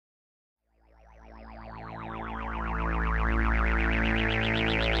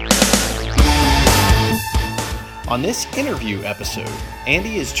On this interview episode,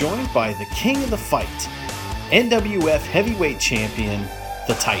 Andy is joined by the king of the fight, NWF Heavyweight Champion,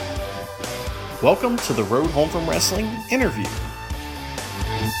 The Titan. Welcome to the Road Home from Wrestling interview. Here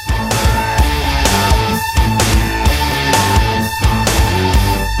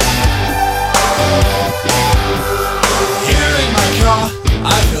in my car,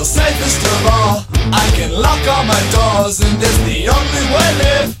 I feel safest of all. I can lock all my doors, and it's the only way I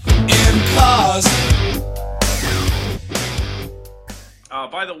live in cars.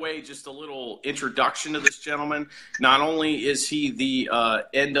 By the way, just a little introduction to this gentleman. Not only is he the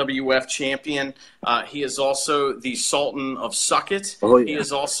NWF champion, he is also the Sultan of Suckit. Oh, yeah. He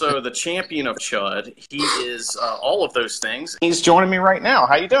is also the champion of Chud. He is all of those things. He's joining me right now.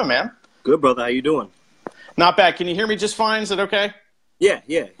 How you doing, man? Good, brother. How you doing? Not bad. Can you hear me just fine? Is it okay? Yeah.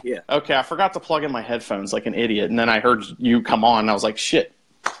 Okay, I forgot to plug in my headphones like an idiot, and then I heard you come on, and I was like, shit.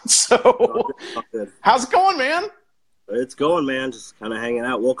 So, all good. How's it going, man? It's going, man. Just kind of hanging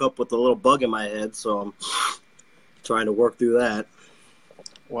out. Woke up with a little bug in my head, so I'm trying to work through that.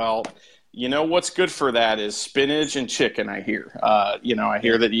 Well, you know what's good for that is spinach and chicken, I hear. I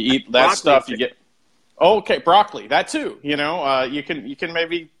hear that you eat that broccoli stuff, chicken. you get... Oh, okay, broccoli, that too. You can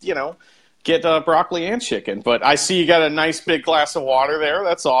maybe, get broccoli and chicken. But I see you got a nice big glass of water there.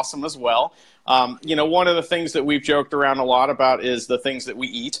 That's awesome as well. One of the things that we've joked around a lot about is the things that we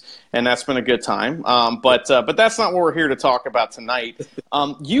eat, and that's been a good time. But that's not what we're here to talk about tonight.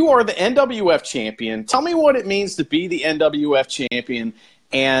 You are the NWF champion. Tell me what it means to be the NWF champion,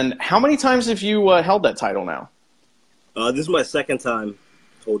 and how many times have you held that title now? This is my second time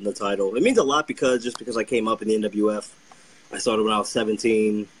holding the title. It means a lot because I came up in the NWF. I started when I was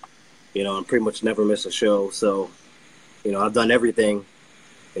 17, and pretty much never missed a show. So, I've done everything.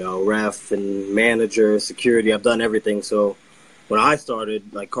 Ref and manager, security, I've done everything. So when I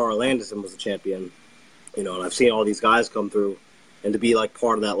started, like Carl Anderson was the champion, and I've seen all these guys come through, and to be like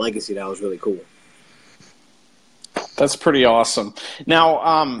part of that legacy now is really cool. That's pretty awesome. Now,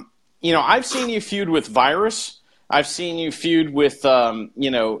 I've seen you feud with Virus. I've seen you feud with,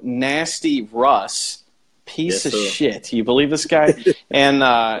 Nasty Russ. Piece of shit. You believe this guy? and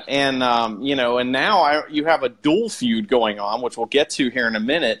now you have a dual feud going on, which we'll get to here in a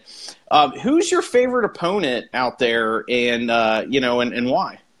minute. Who's your favorite opponent out there, and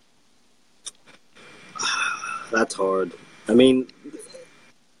why? That's hard. I mean,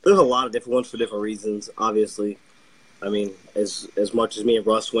 there's a lot of different ones for different reasons, obviously. I mean, as much as me and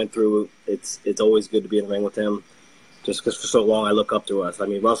Russ went through, it's always good to be in the ring with him. Just because for so long I look up to us. I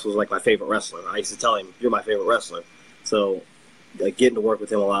mean, Russ was like my favorite wrestler. I used to tell him, "You're my favorite wrestler." So, getting to work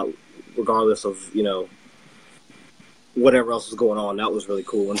with him a lot, regardless of whatever else was going on, that was really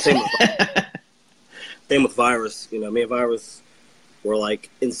cool. And same with Virus. Me and Virus were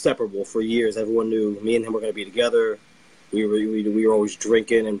like inseparable for years. Everyone knew me and him were going to be together. We were always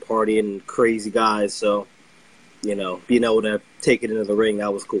drinking and partying and crazy guys. So, being able to take it into the ring,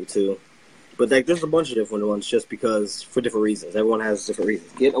 that was cool too. But there's a bunch of different ones just because, for different reasons. Everyone has different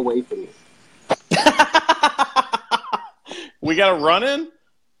reasons. Get away from me. We got a run-in?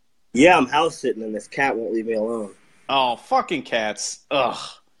 Yeah, I'm house sitting and this cat won't leave me alone. Oh, fucking cats. Ugh.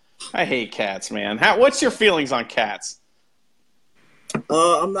 I hate cats, man. What's your feelings on cats?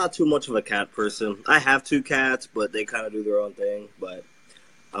 I'm not too much of a cat person. I have 2 cats, but they kind of do their own thing. But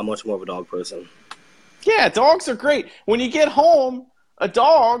I'm much more of a dog person. Yeah, dogs are great. When you get home, a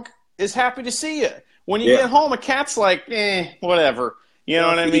dog is happy to see you. When you get home, a cat's like, whatever. You know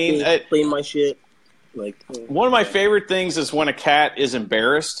what I mean? Clean my shit. One of my favorite things is when a cat is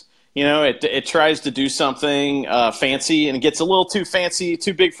embarrassed. It tries to do something fancy and it gets a little too fancy,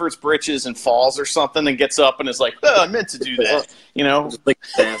 too big for its britches, and falls or something, and gets up and is like, "Oh, I meant to do that." Just like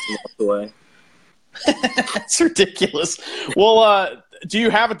fast and walk away. It's ridiculous. Well, do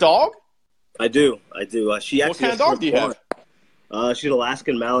you have a dog? I do. She actually. What kind of dog do you have? She's an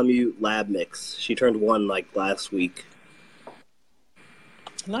Alaskan Malamute Lab mix. She turned 1 last week.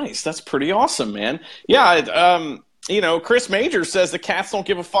 Nice. That's pretty awesome, man. Yeah, Chris Major says the cats don't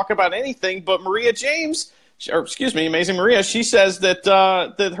give a fuck about anything, but Amazing Maria, she says that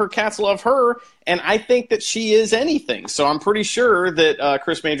her cats love her, and I think that she is anything. So I'm pretty sure that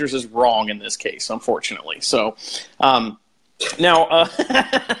Chris Majors is wrong in this case, unfortunately. So now...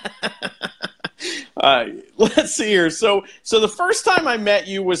 let's see here. So the first time I met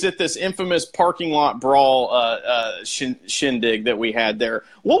you was at this infamous parking lot brawl shindig that we had there.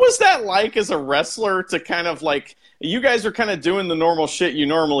 What was that like as a wrestler to kind of like, you guys are kind of doing the normal shit you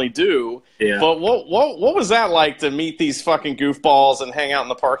normally do. Yeah. But what was that like to meet these fucking goofballs and hang out in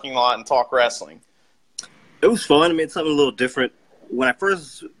the parking lot and talk wrestling? It was fun. I mean, it's something a little different. When I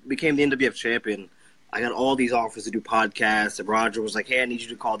first became the NWF champion, I got all these offers to do podcasts, and Roger was like, hey, I need you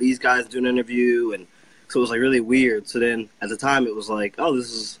to call these guys to do an interview, and so it was like really weird. So then at the time it was like, oh,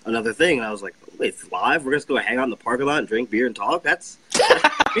 this is another thing, and I was like, wait, it's live? We're just going to hang out in the parking lot and drink beer and talk? That's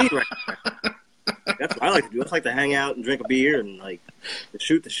me right there. That's what I like to do. I just like to hang out and drink a beer and like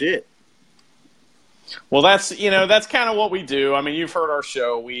shoot the shit. Well, that's kind of what we do. I mean, you've heard our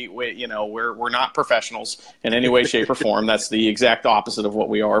show. We're not professionals in any way, shape, or form. That's the exact opposite of what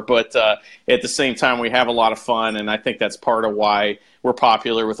we are. But at the same time, we have a lot of fun, and I think that's part of why we're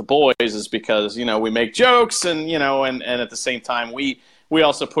popular with the boys is because we make jokes, and and at the same time, we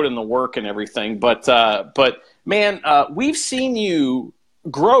also put in the work and everything. But man, we've seen you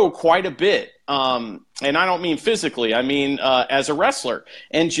grow quite a bit. And I don't mean physically. I mean as a wrestler.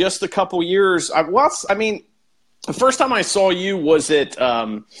 And just a couple years. The first time I saw you was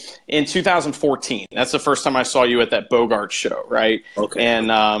in 2014. That's the first time I saw you at that Bogart show, right? Okay.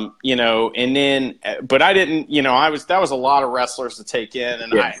 And and then, but I didn't. That was a lot of wrestlers to take in,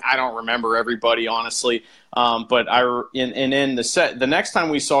 and yeah. I don't remember everybody honestly. But the next time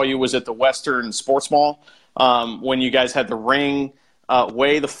we saw you was at the Western Sports Mall when you guys had the ring.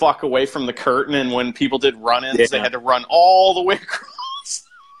 Way the fuck away from the curtain, and when people did run-ins, they had to run all the way across.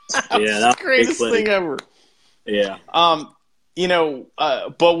 That was the greatest thing ever. Yeah.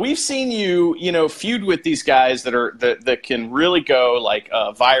 But we've seen you, feud with these guys that can really go like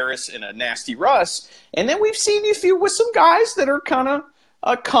a Virus and a Nasty Russ, and then we've seen you feud with some guys that are kind of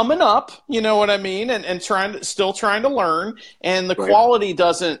coming up, you know what I mean, and still trying to learn, and the quality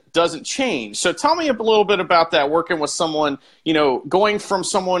doesn't change. So tell me a little bit about that, working with someone, going from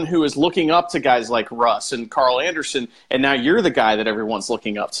someone who is looking up to guys like Russ and Carl Anderson, and now you're the guy that everyone's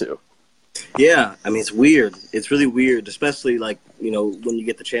looking up to. Yeah, I mean, it's weird. It's really weird, especially like, when you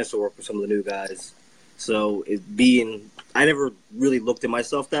get the chance to work with some of the new guys. So I never really looked at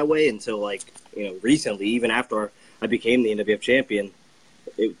myself that way until like, recently, even after I became the NWF champion.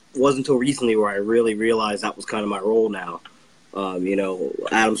 It wasn't until recently where I really realized that was kind of my role now.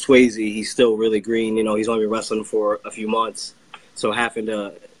 Adam Swayze, he's still really green. He's only been wrestling for a few months. So having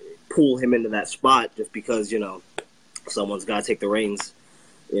to pull him into that spot just because, someone's got to take the reins,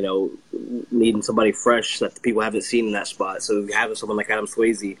 needing somebody fresh that the people haven't seen in that spot. So having someone like Adam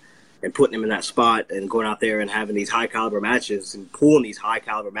Swayze and putting him in that spot and going out there and having these high-caliber matches and pulling these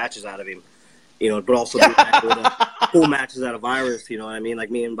high-caliber matches out of him, but also cool matches out of Virus, you know what I mean?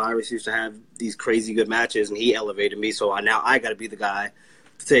 Like me and Virus used to have these crazy good matches, and he elevated me. So now I got to be the guy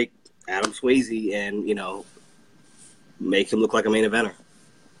to take Adam Swayze and make him look like a main eventer.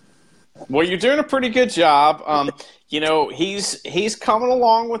 Well, you're doing a pretty good job. He's coming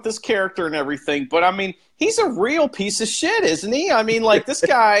along with this character and everything, but I mean, he's a real piece of shit, isn't he? I mean, like this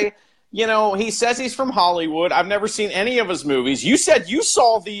guy. He says he's from Hollywood. I've never seen any of his movies. You said you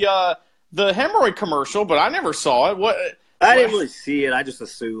saw the hemorrhoid commercial, but I never saw it. I didn't really see it. I just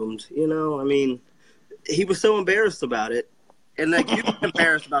assumed, I mean, he was so embarrassed about it. And like, you get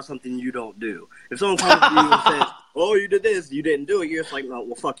embarrassed about something you don't do. If someone comes to you and says, oh, you did this, you didn't do it, you're just like, no,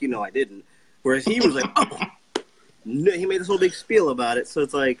 well, fuck, I didn't. Whereas he was like, oh. He made this whole big spiel about it. So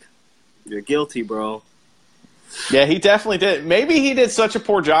it's like, you're guilty, bro. Yeah, he definitely did. Maybe he did such a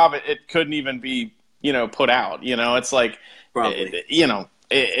poor job, it couldn't even be, put out. It's like, probably.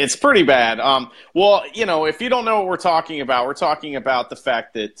 It's pretty bad. Well, if you don't know what we're talking about the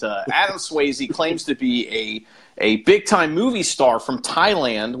fact that Adam Swayze claims to be a big-time movie star from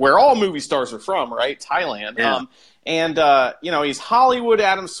Thailand, where all movie stars are from, right? Thailand. Yeah. He's Hollywood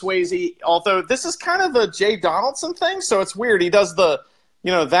Adam Swayze, although this is kind of the Jay Donaldson thing, so it's weird. He does the,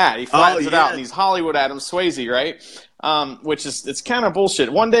 that. He flattens it out, and he's Hollywood Adam Swayze, right? Which is, it's kind of bullshit.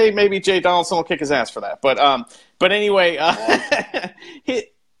 One day, maybe Jay Donaldson will kick his ass for that. But anyway, that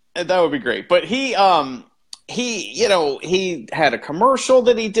would be great. But he had a commercial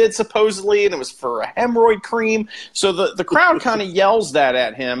that he did supposedly, and it was for a hemorrhoid cream. So the crowd kind of yells that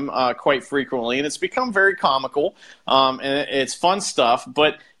at him quite frequently, and it's become very comical. And it's fun stuff.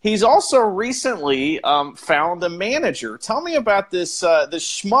 But he's also recently found a manager. Tell me about this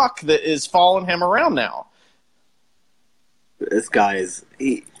schmuck that is following him around now. This guy is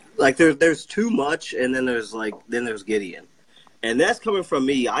there's too much, and then there's Gideon. And that's coming from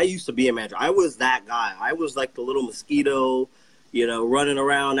me. I used to be a manager. I was that guy. I was like the little mosquito, running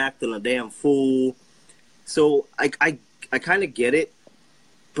around acting a damn fool. So I kind of get it,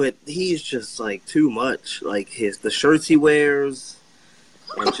 but he's just like too much. Like the shirts he wears,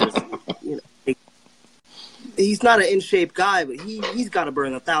 and just he's not an in shape guy, but he's got to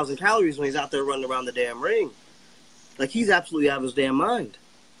burn 1,000 calories when he's out there running around the damn ring. Like he's absolutely out of his damn mind.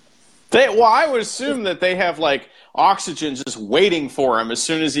 I would assume that they have like oxygen just waiting for him as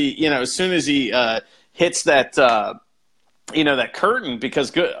soon as he hits that that curtain, because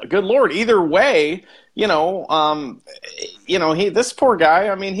good Lord, either way, this poor guy,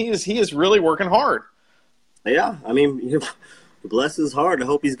 I mean, he is really working hard. Yeah, I mean, bless his heart. I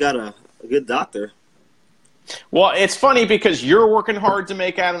hope he's got a good doctor. Well, it's funny because you're working hard to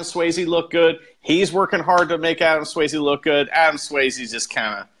make Adam Swayze look good. He's working hard to make Adam Swayze look good. Adam Swayze's just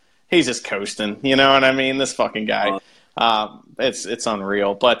he's just coasting. You know what I mean? This fucking guy. It's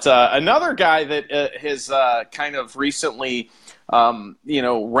unreal. But another guy that has kind of recently,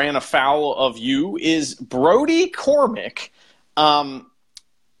 ran afoul of you is Brody Cormick,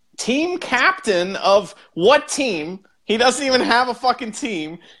 team captain of what team? He doesn't even have a fucking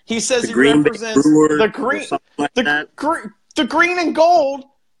team. He says he represents the green and gold.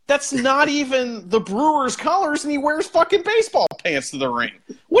 That's not even the Brewers' colors, and he wears fucking baseball pants to the ring.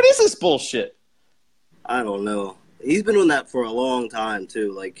 What is this bullshit? I don't know. He's been doing that for a long time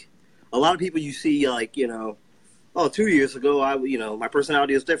too. Like, a lot of people you see, 2 years ago, my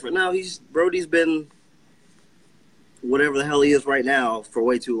personality is different. Now Brody's been whatever the hell he is right now for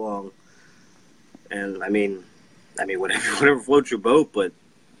way too long. And I mean, whatever floats your boat. But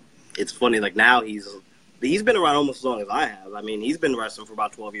it's funny. Like, now he's been around almost as long as I have. I mean, he's been wrestling for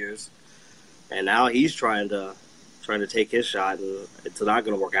about 12 years, and now he's trying to take his shot, and it's not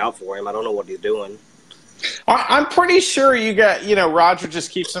going to work out for him. I don't know what he's doing. I'm pretty sure Roger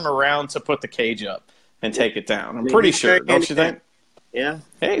just keeps him around to put the cage up and take it down. I'm pretty sure, don't you think? Yeah.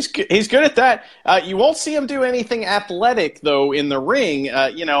 Hey, he's good at that. You won't see him do anything athletic, though, in the ring,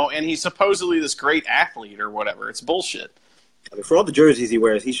 and he's supposedly this great athlete or whatever. It's bullshit. I mean, for all the jerseys he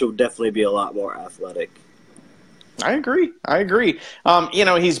wears, he should definitely be a lot more athletic. I agree.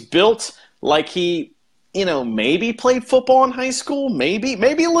 He's built like he, maybe played football in high school, maybe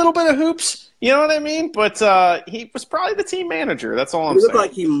a little bit of hoops. You know what I mean? But he was probably the team manager. That's all I'm saying.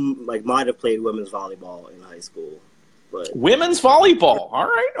 He looked like he might have played women's volleyball in high school. But women's volleyball. All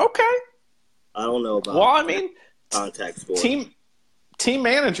right. Okay. I don't know about contact sport. Team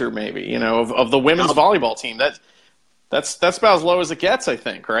manager, maybe, of the women's volleyball team. That's about as low as it gets, I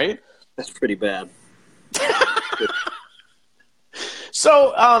think, right? That's pretty bad.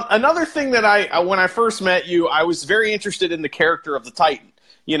 So another thing that when I first met you, I was very interested in the character of the Titan.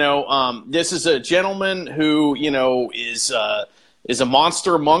 This is a gentleman who, is a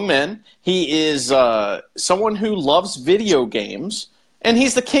monster among men. He is someone who loves video games, and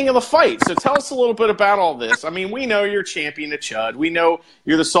he's the king of the fight. So tell us a little bit about all this. I mean, we know you're champion of Chud. We know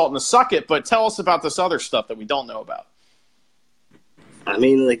you're the Sultan of Suck-It, but tell us about this other stuff that we don't know about. I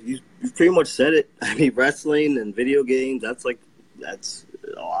mean, you pretty much said it. I mean, wrestling and video games, that's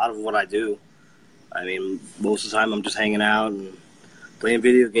a lot of what I do. I mean, most of the time I'm just hanging out and playing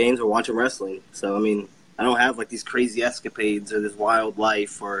video games or watching wrestling. So, I mean, I don't have these crazy escapades or this wild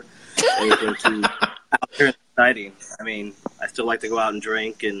life or anything too out there and exciting. I mean, I still like to go out and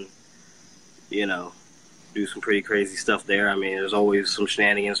drink and, do some pretty crazy stuff there. I mean, there's always some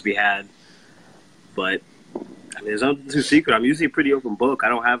shenanigans to be had. But, I mean, there's nothing too secret. I'm usually a pretty open book. I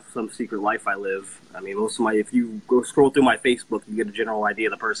don't have some secret life I live. I mean, if you go scroll through my Facebook, you get a general idea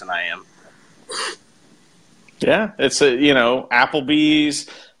of the person I am. Yeah, it's Applebee's,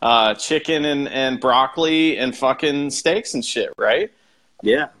 chicken and broccoli and fucking steaks and shit, right?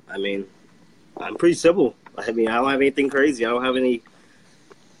 Yeah, I mean, I'm pretty simple. I mean, I don't have anything crazy. I don't have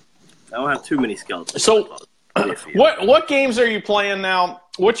too many skeletons. So, what games are you playing now?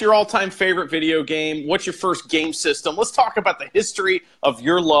 What's your all-time favorite video game? What's your first game system? Let's talk about the history of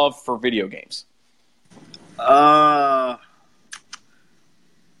your love for video games.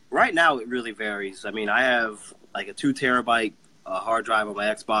 Right now, it really varies. I mean, I have a 2 terabyte hard drive on my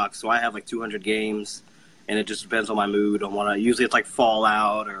Xbox, so I have 200 games, and it just depends on my mood. Usually it's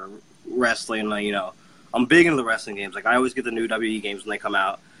Fallout or wrestling. I'm big into the wrestling games. I always get the new WWE games when they come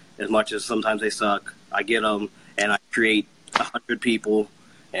out, as much as sometimes they suck. I get them, and I create 100 people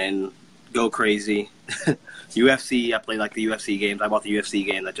and go crazy. UFC, I play the UFC games. I bought the UFC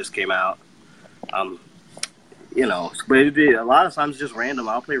game that just came out. But a lot of times it's just random.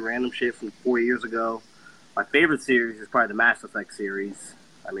 I'll play random shit from 4 years ago. My favorite series is probably the Mass Effect series.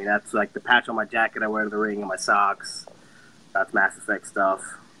 I mean, that's the patch on my jacket I wear to the ring and my socks. That's Mass Effect stuff.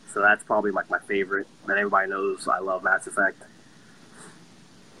 So that's probably my favorite. That everybody knows I love Mass Effect.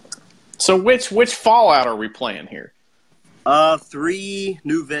 So which Fallout are we playing here? 3,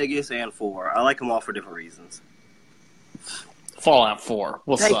 New Vegas, and 4. I like them all for different reasons. Fallout 4.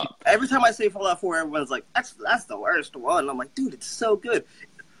 What's Thank up? You. Every time I say Fallout 4, everyone's like, that's the worst one. I'm like, dude, it's so good.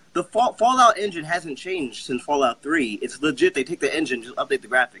 The Fallout engine hasn't changed since Fallout 3. It's legit. They take the engine, just update the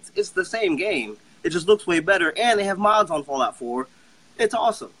graphics. It's the same game. It just looks way better, and they have mods on Fallout 4. It's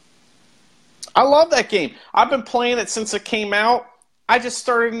awesome. I love that game. I've been playing it since it came out. I just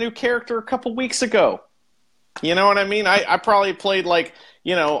started a new character a couple weeks ago. You know what I mean? I probably played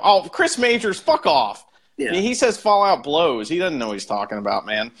Chris Majors, fuck off. Yeah. He says Fallout blows. He doesn't know what he's talking about,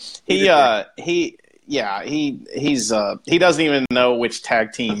 man. He doesn't even know which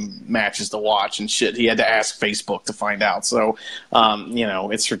tag team matches to watch and shit. He had to ask Facebook to find out. So,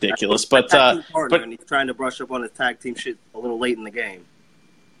 it's ridiculous. But and he's trying to brush up on his tag team shit a little late in the game.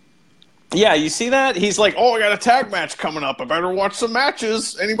 Yeah, you see that? He's like, I got a tag match coming up. I better watch some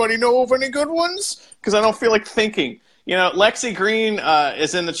matches. Anybody know of any good ones? Because I don't feel like thinking. Lexi Green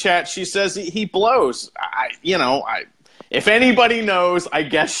is in the chat. She says he blows. If anybody knows, I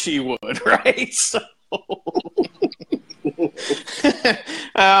guess she would, right? So,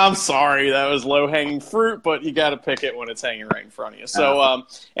 I'm sorry, that was low-hanging fruit, but you got to pick it when it's hanging right in front of you. So,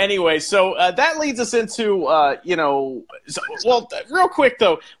 anyway, that leads us into, real quick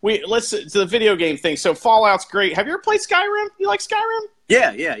though, let's to the video game thing. So, Fallout's great. Have you ever played Skyrim? You like Skyrim?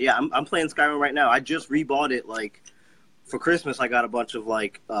 Yeah. I'm playing Skyrim right now. I just rebought it for Christmas. I got a bunch of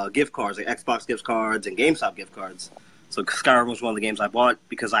gift cards, like Xbox gift cards and GameStop gift cards. So Skyrim was one of the games I bought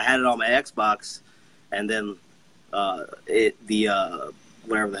because I had it on my Xbox, and then whatever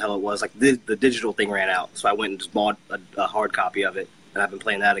the hell it was, the digital thing ran out. So I went and just bought a hard copy of it, and I've been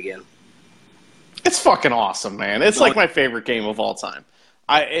playing that again. It's fucking awesome, man. It's my favorite game of all time.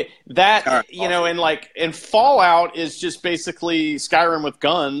 And Fallout is just basically Skyrim with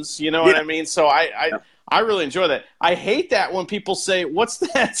guns. You know what I mean? So I really enjoy that. I hate that when people say, "What's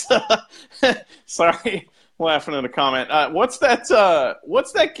that?" Sorry. Laughing in a comment. What's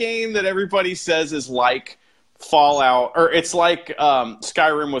that game that everybody says is like Fallout, or it's like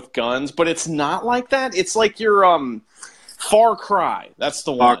Skyrim with guns, but it's not like that. It's like your Far Cry. That's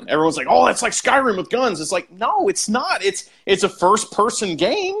the one. Everyone's like, "Oh, that's like Skyrim with guns." It's like, no, it's not. It's a first-person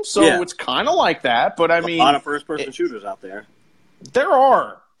game, so it's kind of like that. But I mean, a lot of first-person shooters out there. There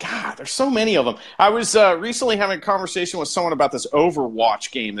are. God, there's so many of them. I was recently having a conversation with someone about this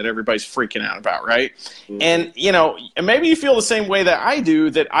Overwatch game that everybody's freaking out about, right? Mm-hmm. And, maybe you feel the same way that I do,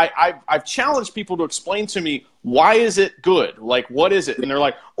 that I've challenged people to explain to me, why is it good? Like, what is it? And they're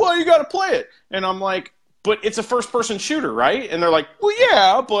like, well, you got to play it. And I'm like, but it's a first-person shooter, right? And they're like, well,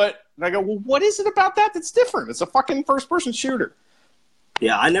 yeah, but... And I go, well, what is it about that that's different? It's a fucking first-person shooter.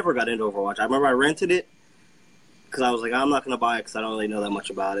 Yeah, I never got into Overwatch. I remember I rented it, because I was like, I'm not going to buy it because I don't really know that much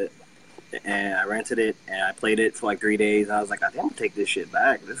about it. And I rented it, and I played it for 3 days. And I was like, I think I'm going to take this shit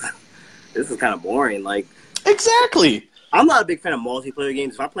back. This is kind of boring. Exactly. I'm not a big fan of multiplayer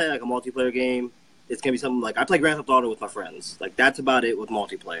games. If I play a multiplayer game, it's going to be something I play Grand Theft Auto with my friends. That's about it with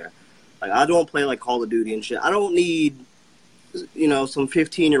multiplayer. I don't play Call of Duty and shit. I don't need, some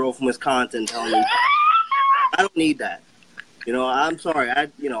 15-year-old from Wisconsin telling me. I don't need that. I'm sorry. I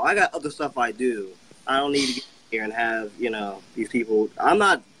got other stuff I do. I don't need to get here and have these people.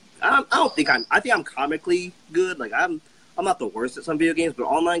 I think I'm comically good. I'm not the worst at some video games, but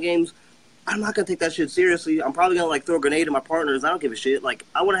online games, I'm not gonna take that shit seriously. I'm probably gonna throw a grenade at my partners. I don't give a shit.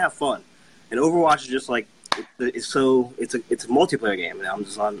 I want to have fun, and Overwatch is just it's a multiplayer game, and I'm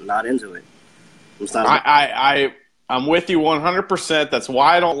just not into it. I'm with you 100%. That's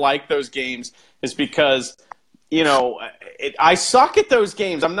why I don't like those games. Is because I suck at those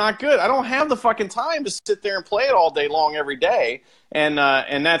games. I'm not good. I don't have the fucking time to sit there and play it all day long every day. And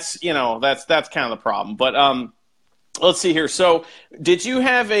that's kind of the problem. But let's see here. So did you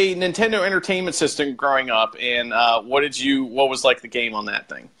have a Nintendo Entertainment System growing up? And what was the game on that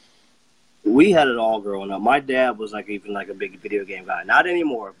thing? We had it all growing up. My dad was even a big video game guy. Not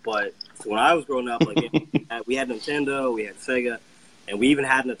anymore, but when I was growing up, we had Nintendo, we had Sega, and we even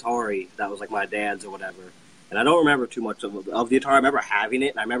had an Atari that was my dad's or whatever. And I don't remember too much of the Atari. I remember having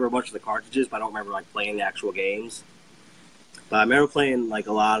it, and I remember a bunch of the cartridges, but I don't remember playing the actual games. But I remember playing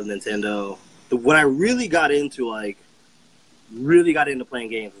a lot of Nintendo. When I really got into playing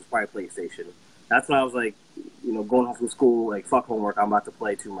games was probably PlayStation. That's when I was going home from school, fuck homework, I'm about to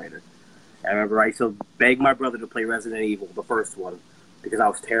play Tomb Raider. And I remember I used to beg my brother to play Resident Evil, the first one, because I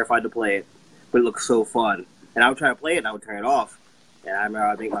was terrified to play it, but it looked so fun. And I would try to play it, and I would turn it off. And I remember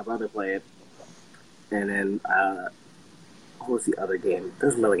I'd make my brother play it. And then, what was the other game?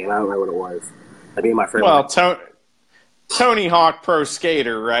 There's another game. I don't remember what it was. Me and my friend. Well, Tony Hawk Pro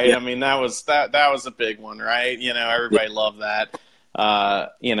Skater, right? Yeah. I mean, that was a big one, right? Everybody loved that. I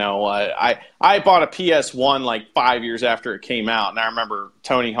bought a PS1 5 years after it came out, and I remember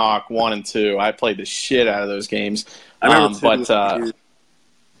Tony Hawk 1 and 2. I played the shit out of those games. I remember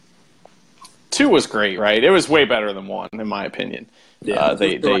 2 was great, right? It was way better than 1, in my opinion. Yeah,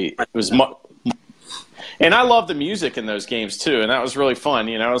 And I love the music in those games too, and that was really fun.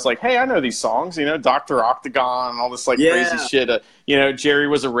 You know, I was like, hey, I know these songs. You know, Dr. Octagon, all this like crazy shit. You know, Jerry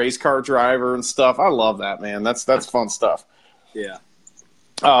was a race car driver and stuff. I love that, man. That's fun stuff. Yeah.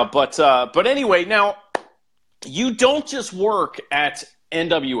 But anyway, now you don't just work at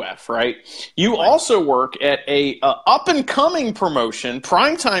NWF, right? You also work at a up and coming promotion,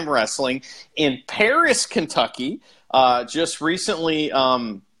 Primetime Wrestling, in Paris, Kentucky. Just recently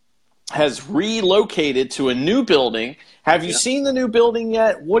has relocated to a new building. Have you seen the new building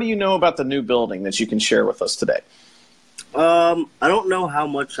yet? What do you know about the new building that you can share with us today? I don't know how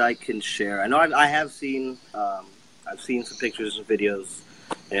much I can share. I know I have seen. I've seen some pictures and videos,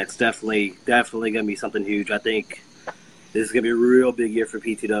 and it's definitely going to be something huge. I think this is going to be a real big year for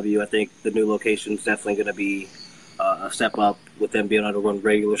PTW. I think the new location is definitely going to be a step up with them being able to run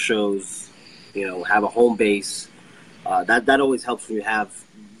regular shows. You know, have a home base. That always helps when you have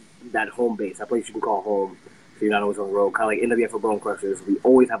that home base, that place you can call home, so you're not always on the road. Kind of like NWF or Bone Crushers, we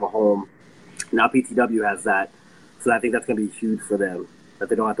always have a home. Now PTW has that, so I think that's going to be huge for them, that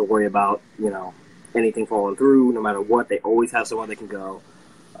they don't have to worry about, you know, anything falling through, no matter what. They always have somewhere they can go.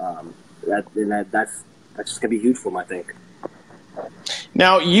 That's just going to be huge for them, I think.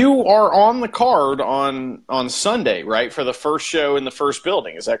 Now, you are on the card on Sunday, right, for the first show in the first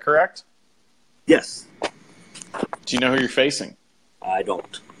building. Is that correct? Yes. Do you know who you're facing? I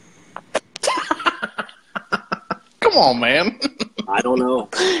don't. Come on, man. I don't know.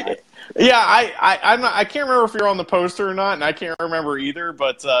 Yeah, I can't remember if you're on the poster or not, and I can't remember either,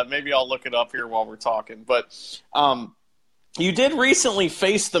 but maybe I'll look it up here while we're talking. But you did recently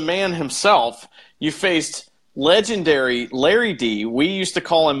face the man himself. You faced legendary Larry D. We used to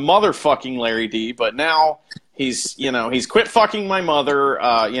call him motherfucking Larry D, but now he's quit fucking my mother.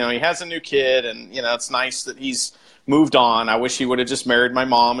 He has a new kid, and, it's nice that he's moved on. I wish he would have just married my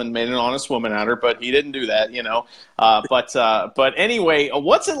mom and made an honest woman out of her, but he didn't do that, But anyway,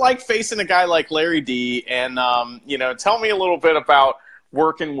 what's it like facing a guy like Larry D? And, tell me a little bit about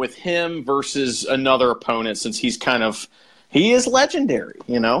working with him versus another opponent, since he is legendary,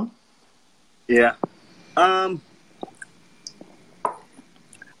 Yeah.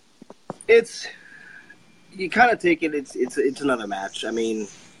 You kind of take it, it's another match. I mean,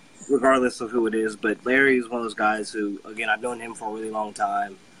 regardless of who it is, but Larry is one of those guys who, again, I've known him for a really long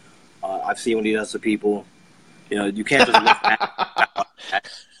time. I've seen what he does to people. You can't just look at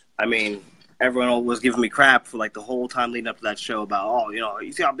I mean, everyone was giving me crap for like the whole time leading up to that show about,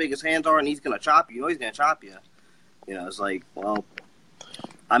 you see how big his hands are and he's going to chop you. He's going to chop you. It's like, well,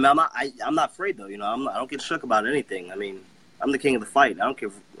 I'm not afraid though. I don't get shook about anything. I mean, I'm the king of the fight. I don't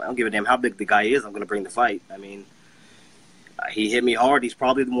give a damn how big the guy is. I'm going to bring the fight. I mean, he hit me hard. He's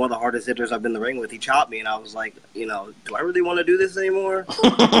probably one of the hardest hitters I've been in the ring with. He chopped me, and I was like, do I really want to do this anymore?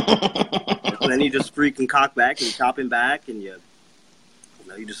 And then you just freaking cock back and you chop him back, and you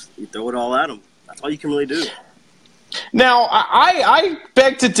throw it all at him. That's all you can really do. Now, I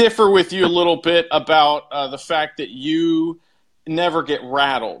beg to differ with you a little bit about the fact that you never get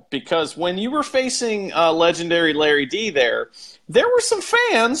rattled, because when you were facing legendary Larry D there were some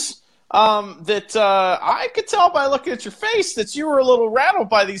fans that I could tell by looking at your face that you were a little rattled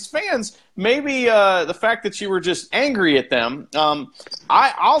by these fans. Maybe the fact that you were just angry at them.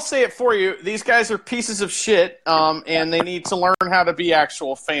 I'll say it for you. These guys are pieces of shit, and they need to learn how to be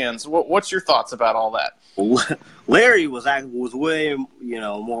actual fans. What's your thoughts about all that? Larry was way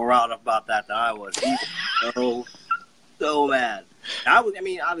more riled up about that than I was. He was so mad.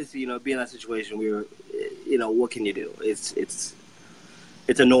 Obviously, being in that situation, we were, what can you do? It's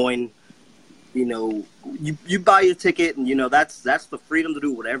annoying. You buy your ticket, and that's the freedom to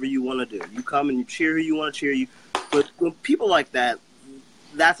do whatever you want to do. You come and you cheer who you want to cheer. But when people like that,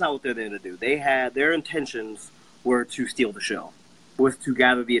 that's not what they're there to do. Their intentions were to steal the show, was to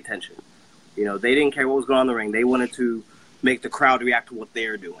gather the attention. They didn't care what was going on in the ring. They wanted to make the crowd react to what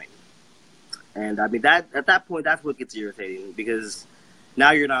they're doing. And I mean, that at that point, that's what gets irritating, because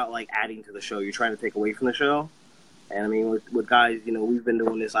now you're not like adding to the show. You're trying to take away from the show. And I mean, with guys, we've been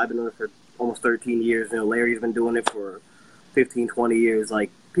doing this. I've been doing it for almost 13 years. Larry's been doing it for 15, 20 years.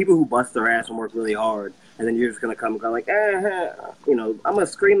 Like, people who bust their ass and work really hard, and then you're just going to come and go like, I'm going to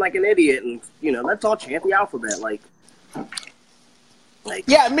scream like an idiot, and, let's all chant the alphabet. Like,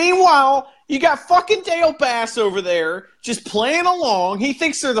 yeah, meanwhile, you got fucking Dale Bass over there just playing along. He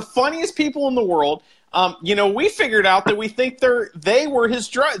thinks they're the funniest people in the world. We figured out that we think they are his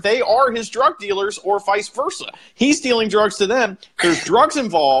drug dealers, or vice versa. He's dealing drugs to them. There's drugs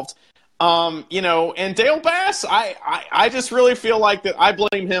involved. And Dale Bass, I just really feel like that I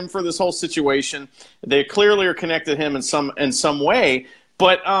blame him for this whole situation. They clearly are connected to him in some way.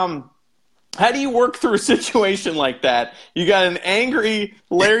 But How do you work through a situation like that? You got an angry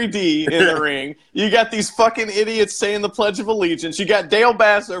Larry D in the ring. You got these fucking idiots saying the Pledge of Allegiance. You got Dale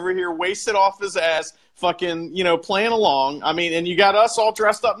Bass over here wasted off his ass, fucking, playing along. I mean, and you got us all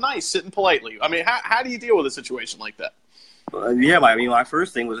dressed up nice, sitting politely. I mean, how do you deal with a situation like that? My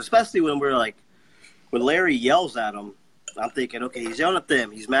first thing was, especially when when Larry yells at him, I'm thinking, okay, he's yelling at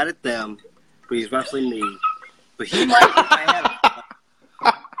them. He's mad at them, but he's wrestling me. But he might get my head up.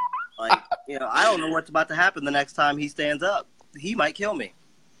 I don't know what's about to happen the next time he stands up. He might kill me.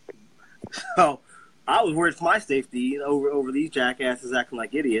 So I was worried for my safety over these jackasses acting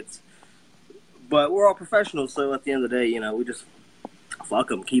like idiots. But we're all professionals, so at the end of the day, we just fuck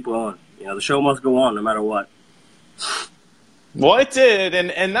them, keep on. The show must go on no matter what. Well, it did,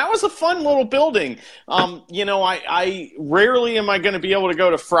 and that was a fun little building. I rarely am I going to be able to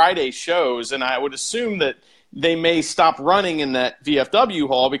go to Friday shows, and I would assume that they may stop running in that VFW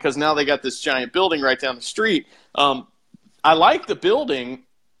hall because now they got this giant building right down the street. I like the building.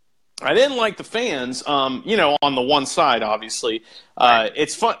 I didn't like the fans, on the one side, obviously.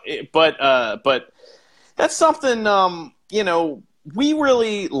 It's fun, but that's something, we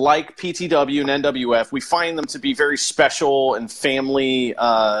really like PTW and NWF. We find them to be very special and family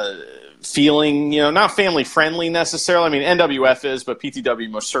feeling, not family friendly necessarily. I mean, NWF is, but PTW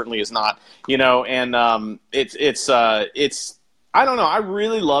most certainly is not, and it's I don't know. I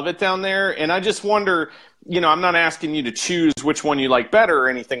really love it down there, and I just wonder, I'm not asking you to choose which one you like better or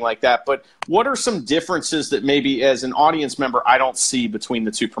anything like that, but what are some differences that maybe as an audience member I don't see between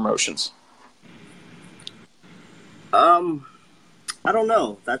the two promotions? I don't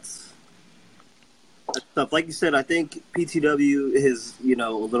know. That's tough. Like you said, I think PTW is, a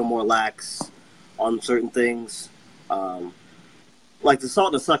little more lax on certain things. Like the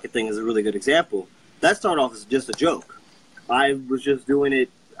Salt and Suck It thing is a really good example. That started off as just a joke. I was just doing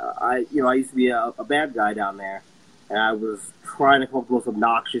it. I used to be a bad guy down there, and I was trying to come up with the most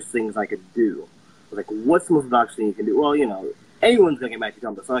obnoxious things I could do. I was like, what's the most obnoxious thing you can do? Well, anyone's going to get mad if you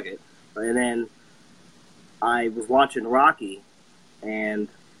come to Suck It. And then I was watching Rocky, and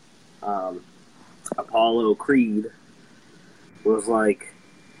Apollo Creed was like,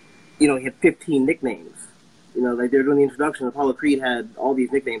 he had 15 nicknames. Like they were doing the introduction, Apollo Creed had all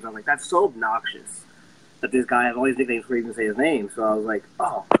these nicknames. I was like, that's so obnoxious that this guy has all these nicknames before he even say his name. So I was like,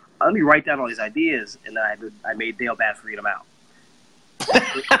 oh, let me write down all these ideas, and then I made Dale Bass read them out.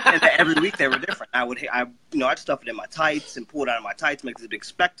 And every week they were different. I'd stuff it in my tights and pull it out of my tights, make this big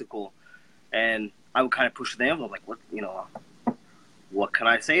spectacle, and I would kind of push the envelope, like, what can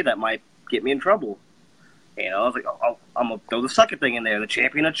I say that might get me in trouble? I was like, oh, I'm going to throw the Sucker thing in there, the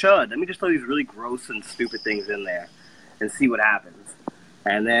champion of Chud. Let me just throw these really gross and stupid things in there and see what happens.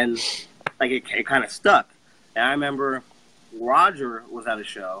 And then, it kind of stuck. And I remember Roger was at a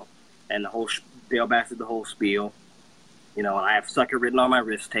show, and Dale Bass did the whole spiel. And I have Sucker written on my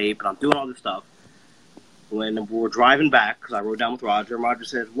wrist tape, and I'm doing all this stuff. When we're driving back, because I rode down with Roger, and Roger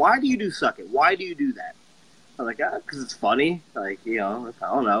says, why do you do Suck It? Why do you do that? I was like, because it's funny. I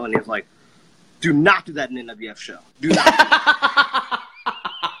don't know. And he was like, do not do that in an NWF show. Do not.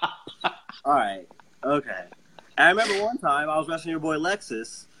 All right. Okay. And I remember one time I was wrestling your boy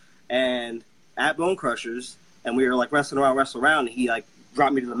Lexus and at Bone Crushers, and we were wrestling around, and he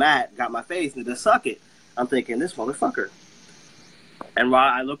dropped me to the mat, got my face, and just Suck It. I'm thinking, this motherfucker. And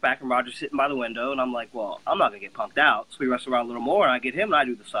I look back, and Roger's sitting by the window, and I'm like, well, I'm not going to get punked out. So we wrestle around a little more, and I get him, and I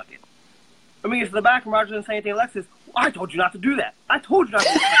do the Suck It. I mean, it's to the back, and Roger didn't say anything. Alexis, I told you not to do that. I told you not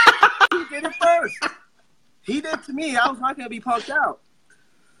to do that. He did it first. He did to me. I was not going to be punked out.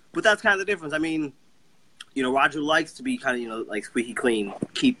 But that's kind of the difference. I mean, Roger likes to be kind of, squeaky clean,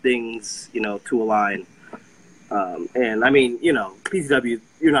 keep things, to a line. And, I mean, PCW,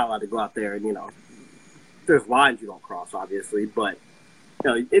 you're not allowed to go out there and, there's lines you don't cross, obviously, but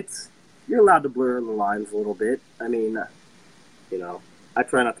you're allowed to blur the lines a little bit. I mean, I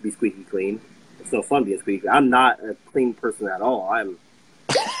try not to be squeaky clean. It's no fun being squeaky. I'm not a clean person at all.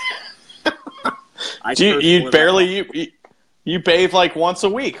 You bathe once a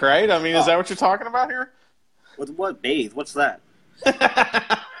week, right? I mean, is that what you're talking about here? What bathe? What's that?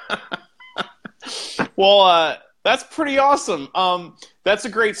 Well, that's pretty awesome. That's a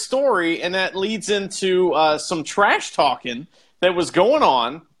great story, and that leads into some trash talking that was going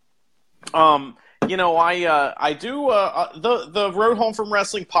on. I do the Road Home from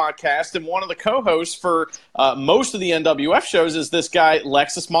Wrestling podcast, and one of the co-hosts for most of the NWF shows is this guy,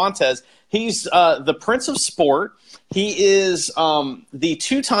 Lexus Montez. He's the Prince of Sport. He is the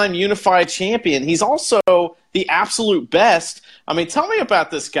two-time unified champion. He's also the absolute best. I mean, tell me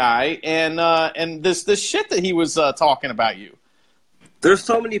about this guy and this shit that he was talking about you. There's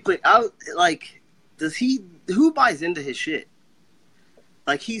so many who buys into his shit?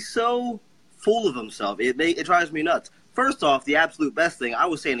 Like, he's so full of himself. It drives me nuts. First off, the absolute best thing, I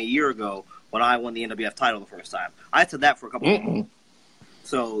was saying a year ago when I won the NWF title the first time. I said that for a couple of months.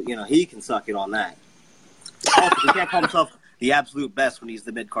 So, he can suck it on that. Also, he can't call himself the absolute best when he's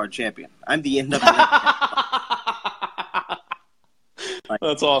the mid-card champion. I'm the NWF champion.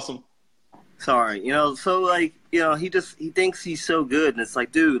 That's awesome. Sorry. He thinks he's so good, and it's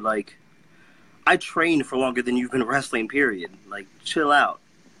like, dude, I trained for longer than you've been wrestling, period. Like, chill out.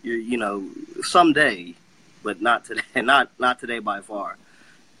 Someday, but not today. Not today by far.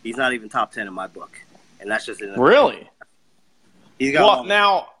 He's not even top 10 in my book. And that's just really. He's got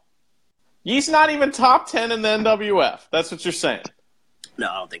now he's not even top 10 in the NWF. That's what you're saying. No,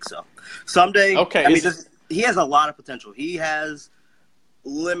 I don't think so. Someday, okay. He has a lot of potential. He has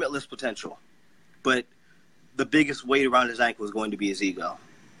limitless potential. But the biggest weight around his ankle is going to be his ego.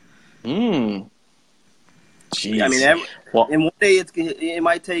 Jeez. And one day it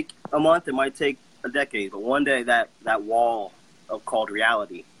might take a month, it might take a decade, but one day that wall called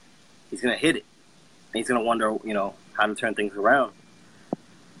reality, he's going to hit it. And he's going to wonder, how to turn things around.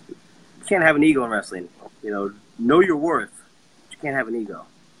 You can't have an ego in wrestling. Know your worth. But you can't have an ego.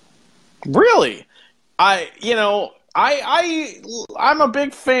 Really? I'm a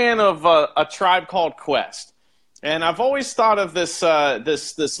big fan of a Tribe Called Quest. And I've always thought of this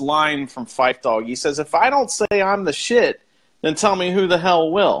line from Phife Dawg. He says, if I don't say I'm the shit, then tell me who the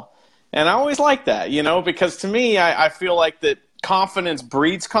hell will. And I always like that, because to me, I feel like that confidence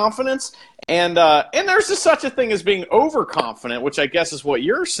breeds confidence. And there's just such a thing as being overconfident, which I guess is what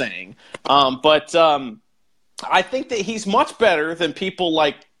you're saying. But I think that he's much better than people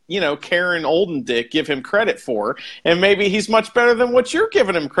like, Karen Oldendick give him credit for. And maybe he's much better than what you're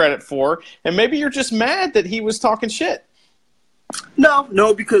giving him credit for. And maybe you're just mad that he was talking shit.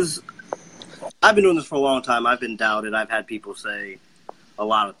 No, because I've been doing this for a long time. I've been doubted. I've had people say a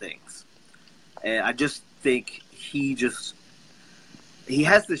lot of things. And I just think he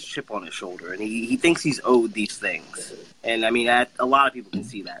has this chip on his shoulder, and he thinks he's owed these things. And, a lot of people can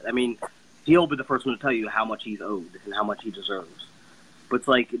see that. He'll be the first one to tell you how much he's owed and how much he deserves. But it's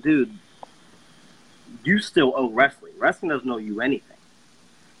like, dude, you still owe wrestling. Wrestling doesn't owe you anything.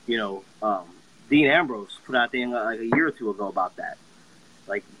 Dean Ambrose put out a thing a year or two ago about that.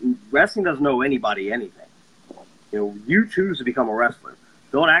 Like, wrestling doesn't owe anybody anything. You choose to become a wrestler.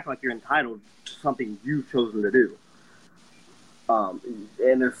 Don't act like you're entitled to something you've chosen to do. And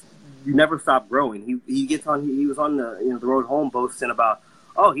you never stop growing. He gets on. He was on the road home boasting about,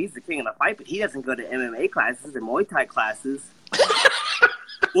 he's the king of the fight, but he doesn't go to MMA classes and Muay Thai classes.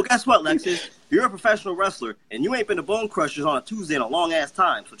 Well, guess what, Lexus? You're a professional wrestler, and you ain't been to Bone Crushers on a Tuesday in a long-ass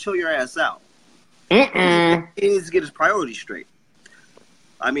time, so chill your ass out. He needs to get his priorities straight.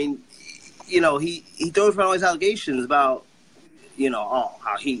 He throws around all these allegations about,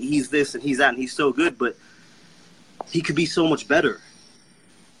 how he's this and he's that and he's so good, but he could be so much better.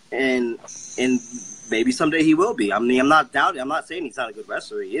 And maybe someday he will be. I'm not doubting. I'm not saying he's not a good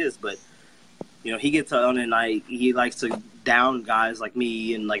wrestler. He is, but he gets on and he likes to down guys like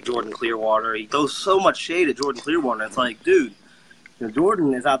me and like Jordan Clearwater. He throws so much shade at Jordan Clearwater. It's like, dude,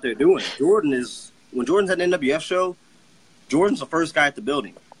 Jordan is out there doing it. When Jordan's at an NWF show, Jordan's the first guy at the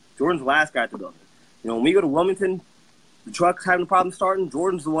building. Jordan's the last guy at the building. When we go to Wilmington, the truck's having a problem starting.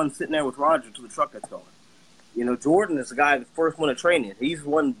 Jordan's the one sitting there with Roger till the truck gets going. Jordan is the guy, the first one at training. He's the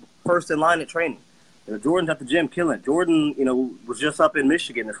one first in line at training. Jordan's at the gym killing it. Jordan, was just up in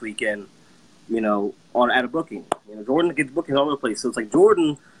Michigan this weekend, at a booking. Jordan gets bookings all over the place. So it's like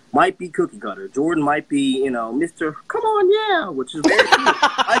Jordan might be cookie cutter. Jordan might be, Mr. Come on, yeah, which is very true.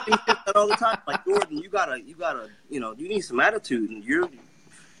 I think that all the time. Like, Jordan, you gotta, you need some attitude, and you're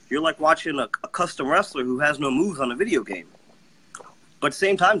like watching a custom wrestler who has no moves on a video game. But at the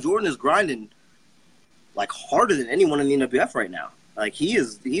same time, Jordan is grinding like harder than anyone in the NWF right now. Like,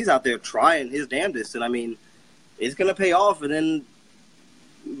 he's out there trying his damnedest, and it's gonna pay off, and then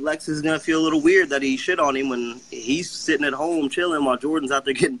Lex is going to feel a little weird that he shit on him when he's sitting at home chilling while Jordan's out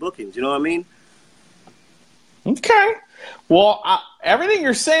there getting bookings. You know what I mean? Okay. Well, everything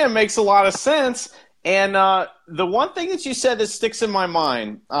you're saying makes a lot of sense. And the one thing that you said that sticks in my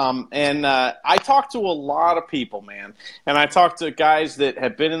mind, I talk to a lot of people, man. And I talk to guys that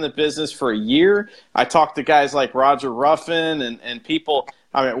have been in the business for a year. I talk to guys like Roger Ruffin and people.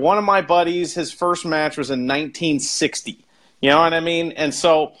 One of my buddies, his first match was in 1960. You know what I mean? And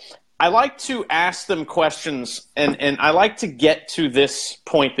so I like to ask them questions, and I like to get to this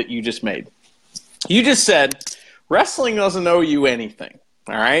point that you just made. You just said, wrestling doesn't owe you anything,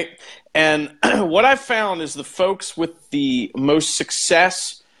 all right? And what I've found is the folks with the most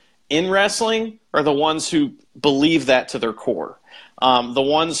success in wrestling are the ones who believe that to their core. The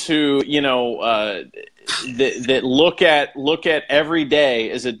ones who, that look at every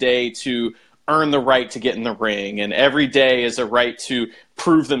day as a day to earn the right to get in the ring, and every day is a right to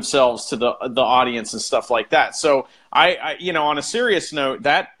prove themselves to the audience and stuff like that. So I on a serious note,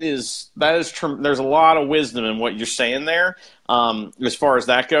 there's a lot of wisdom in what you're saying there. As far as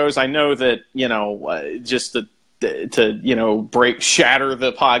that goes, I know that just to shatter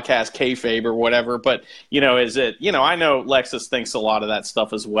the podcast kayfabe or whatever, but I know Lexus thinks a lot of that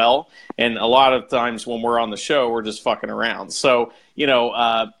stuff as well, and a lot of times when we're on the show, we're just fucking around. So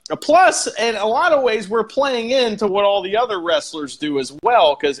plus, in a lot of ways, we're playing into what all the other wrestlers do as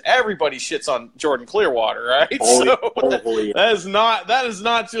well, because everybody shits on Jordan Clearwater, right? That is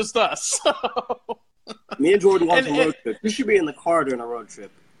not just us. Me and Jordan want a road trip. We should be in the car during a road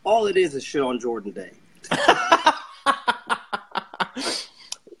trip. All it is shit on Jordan Day.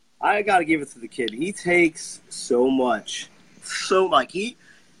 I gotta give it to the kid. He takes so much.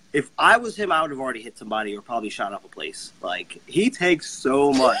 If I was him, I would have already hit somebody or probably shot up a place. Like, he takes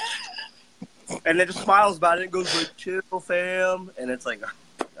so much. And then just smiles about it and goes like, chill, fam. And it's like,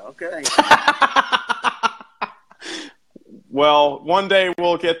 okay. Well, one day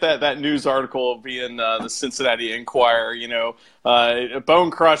we'll get that news article being the Cincinnati Enquirer,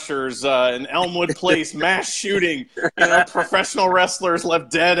 Bone Crushers, in Elmwood Place, mass shooting, professional wrestlers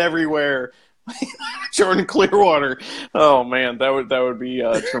left dead everywhere. Jordan Clearwater. Oh man, that would be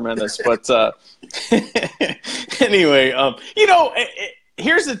tremendous. But anyway,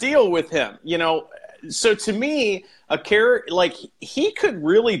 here's the deal with him. So to me, a character like he could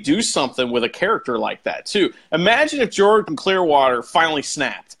really do something with a character like that too. Imagine if Jordan Clearwater finally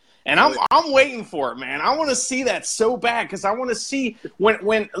snapped. And I'm waiting for it, man. I want to see that so bad, because I want to see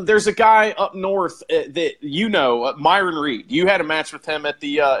when there's a guy up north that Myron Reed. You had a match with him at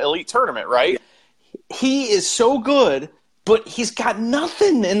the Elite Tournament, right? Yeah. He is so good, but he's got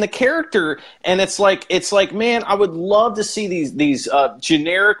nothing in the character, and it's like, man, I would love to see these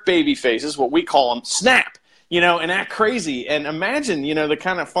generic baby faces, what we call them, snap. And act crazy, and imagine, the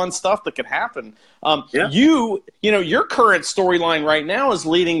kind of fun stuff that could happen. Your current storyline right now is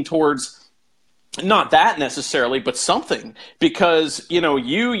leading towards not that necessarily, but something, because,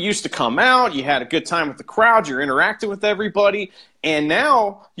 you used to come out, you had a good time with the crowd, you're interacting with everybody, and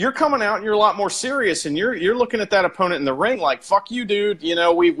now you're coming out and you're a lot more serious, and you're looking at that opponent in the ring like, fuck you, dude,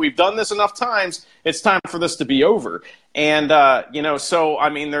 we've done this enough times, it's time for this to be over. And, so, I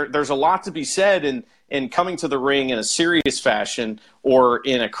mean, there's a lot to be said in coming to the ring in a serious fashion or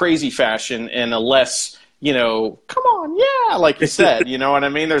in a crazy fashion and a less, come on, yeah, like you said, you know what I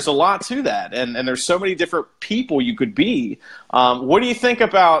mean? There's a lot to that, and there's so many different people you could be. What do you think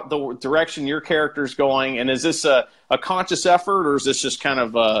about the direction your character's going, and is this a conscious effort, or is this just kind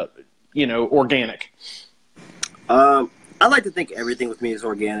of, organic? I like to think everything with me is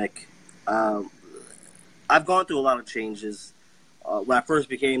organic. I've gone through a lot of changes. When I first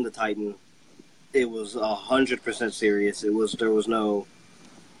became the Titan, it was 100% serious. There was no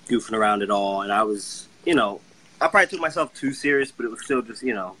goofing around at all, and I was, I probably took myself too serious, but it was still just,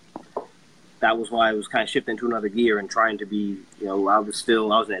 that was why I was kind of shifting to another gear and trying to be, I was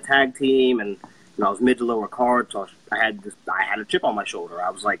in a tag team, and I was mid to lower card, so I had a chip on my shoulder. I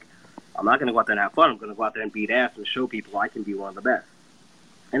was like, I'm not going to go out there and have fun. I'm going to go out there and beat ass and show people I can be one of the best.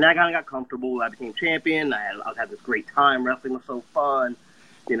 And I kind of got comfortable. I became champion. I had this great time. Wrestling was so fun,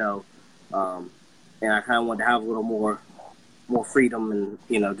 and I kind of wanted to have a little more freedom and,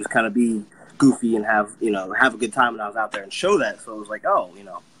 just kind of be goofy and have a good time when I was out there and show that. So it was like,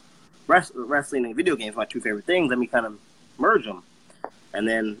 wrestling and video games are my two favorite things. Let me kind of merge them. And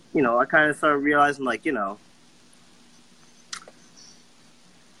then, I kind of started realizing, like,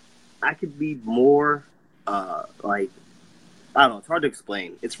 I could be more, I don't know. It's hard to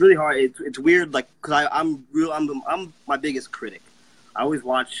explain. It's really hard. It's weird, like, because I'm my biggest critic. I always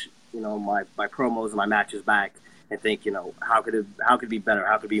watch, my promos and my matches back and think, how could it be better?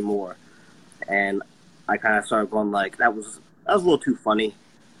 How could it be more? And I kind of started going like, that was a little too funny.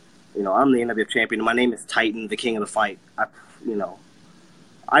 I'm the NWF champion. My name is Titan, the king of the fight.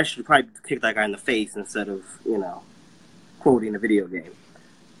 I should probably kick that guy in the face instead of, quoting a video game.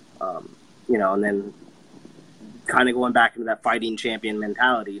 And then kind of going back into that fighting champion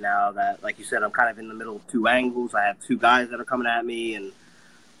mentality now that, like you said, I'm kind of in the middle of two angles. I have two guys that are coming at me, and,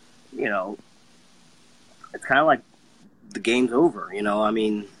 it's kind of like the game's over, I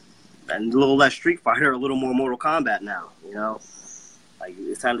mean, and a little less Street Fighter, a little more Mortal Kombat now, Like,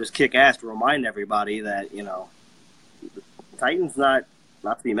 it's time to just kick ass to remind everybody that, Titan's not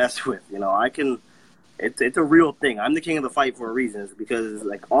not to be messed with. You know, I can. It's a real thing. I'm the king of the fight for a reason. It's because,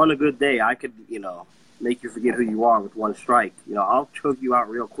 like, on a good day, I could, you know, make you forget who you are with one strike. You know, I'll choke you out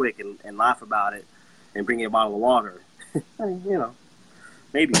real quick and laugh about it and bring you a bottle of water. I mean, you know,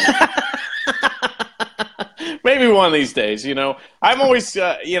 maybe. Maybe one of these days, you know. I'm always,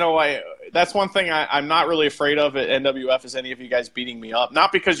 you know, that's one thing I'm not really afraid of at NWF is any of you guys beating me up.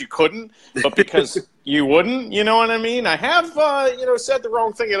 Not because you couldn't, but because you wouldn't, you know what I mean? I have, you know, said the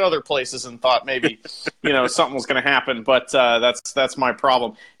wrong thing at other places and thought maybe, you know, something was going to happen, but that's my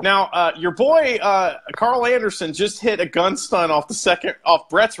problem. Now, your boy, Carl Anderson, just hit a gun stun off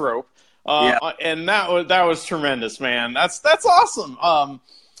Brett's rope, and that was tremendous, man. That's awesome.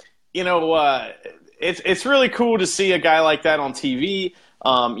 You know, it's really cool to see a guy like that on TV.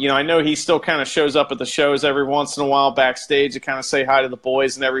 You know, I know he still kind of shows up at the shows every once in a while backstage to kind of say hi to the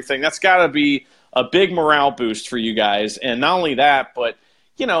boys and everything. That's got to be a big morale boost for you guys. And not only that, but,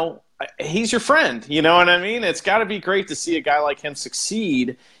 you know, he's your friend. You know what I mean? It's got to be great to see a guy like him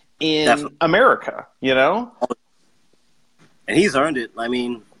succeed in America, you know? And he's earned it. I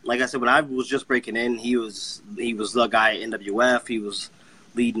mean, like I said, when I was just breaking in, he was the guy at NWF. He was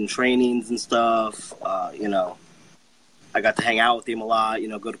leading trainings and stuff. You know, I got to hang out with him a lot, you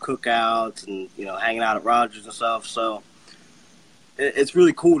know, go to cookouts and, you know, hanging out at Rogers and stuff. So it's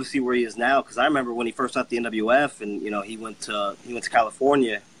really cool to see where he is now, because I remember when he first got the NWF and, you know, he went to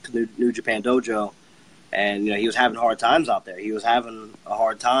California to New Japan Dojo, and, you know, he was having hard times out there. He was having a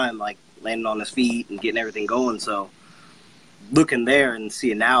hard time, like, landing on his feet and getting everything going. So looking there and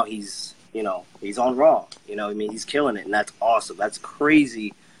seeing now he's on Raw. You know, I mean, he's killing it, and that's awesome. That's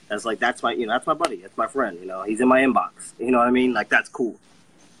crazy. That's my buddy. That's my friend. You know, he's in my inbox. You know what I mean? Like, that's cool.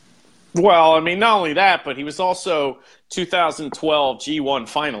 Well, I mean, not only that, but he was also 2012 G1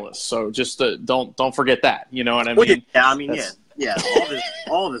 finalist. So just don't forget that. You know what I mean? Yeah, I mean, yeah.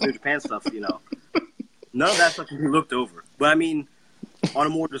 All of this New Japan stuff. You know, none of that stuff can be looked over. But I mean, on a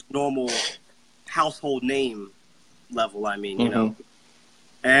more just normal household name level, I mean, you know,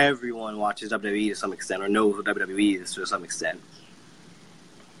 everyone watches WWE to some extent or knows what WWE is to some extent.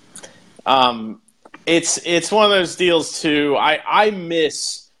 It's one of those deals too. I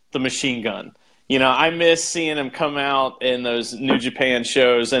miss the Machine Gun. You know, I miss seeing him come out in those New Japan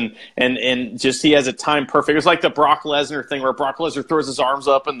shows and just he has a time perfect. It's like the Brock Lesnar thing where Brock Lesnar throws his arms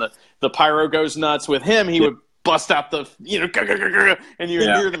up and the pyro goes nuts. With him, he would bust out the, you know, and you would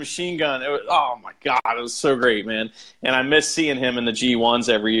hear the Machine Gun. It was, oh my God, it was so great, man. And I miss seeing him in the G1s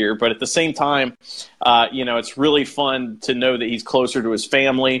every year. But at the same time, you know, it's really fun to know that he's closer to his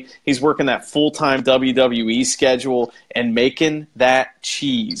family. He's working that full-time WWE schedule and making that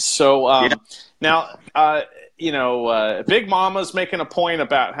cheese. So now, you know, Big Mama's making a point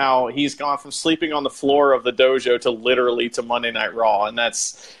about how he's gone from sleeping on the floor of the dojo to literally to Monday Night Raw, and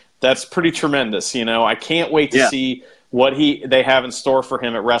that's pretty tremendous. You know, I can't wait to see what they have in store for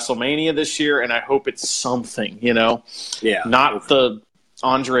him at WrestleMania this year, and I hope it's something, you know. Yeah. Not the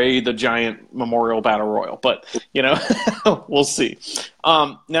Andre the Giant Memorial Battle Royal, but, you know, we'll see.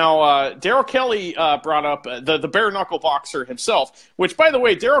 Now, Daryl Kelly brought up the bare knuckle boxer himself, which, by the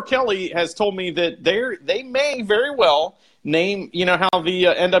way, Daryl Kelly has told me that they may very well name, you know, how the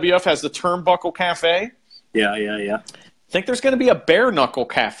NWF has the Turnbuckle Cafe? Yeah. I think there's going to be a bare knuckle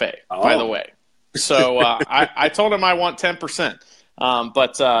cafe, by the way. So I told him I want 10%.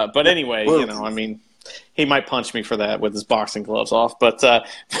 But anyway, you know, I mean, he might punch me for that with his boxing gloves off. But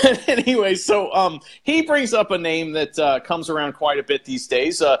anyway, so he brings up a name that comes around quite a bit these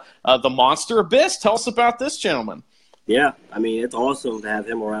days, the Monster Abyss. Tell us about this gentleman. Yeah, I mean, it's awesome to have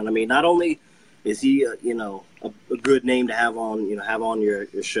him around. I mean, not only is he, you know, a good name to have on your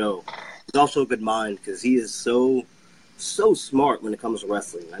show, he's also a good mind because he is so smart when it comes to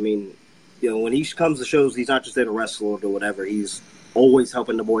wrestling. I mean, you know, when he comes to shows, he's not just there to wrestle or whatever. He's always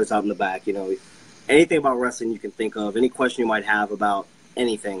helping the boys out in the back. You know, anything about wrestling you can think of, any question you might have about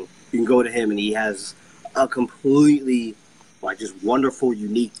anything, you can go to him, and he has a completely, like, just wonderful,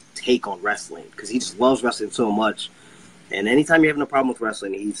 unique take on wrestling because he just loves wrestling so much. And anytime you're having a problem with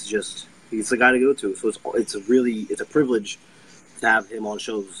wrestling, he's the guy to go to. So it's a privilege to have him on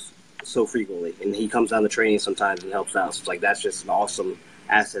shows so frequently, and he comes down to training sometimes and helps out. So it's like, that's just an awesome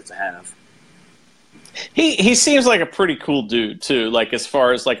asset to have. He seems like a pretty cool dude too, like as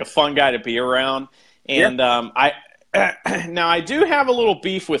far as like a fun guy to be around. And now I do have a little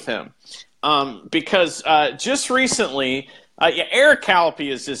beef with him because just recently Eric Callipy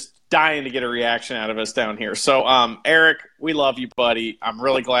is just dying to get a reaction out of us down here. So Eric, we love you, buddy. I'm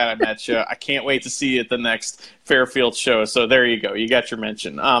really glad I met you. I can't wait to see you at the next Fairfield show. So there you go. You got your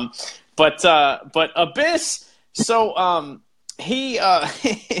mention. But Abyss, so he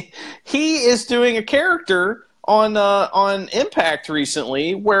he is doing a character on Impact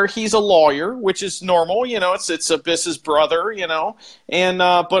recently where he's a lawyer, which is normal. You know, it's Abyss's brother. You know, and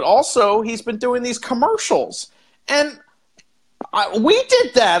but also he's been doing these commercials, and we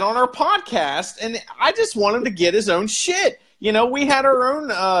did that on our podcast, and I just wanted to get his own shit. You know, we had our own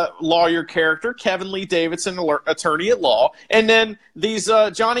lawyer character, Kevin Lee Davidson, attorney at law, and then these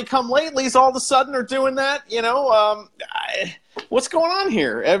Johnny-come-latelys all of a sudden are doing that. You know, what's going on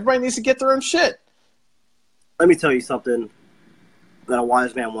here? Everybody needs to get their own shit. Let me tell you something that a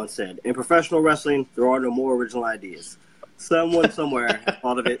wise man once said. In professional wrestling, there are no more original ideas. Someone somewhere has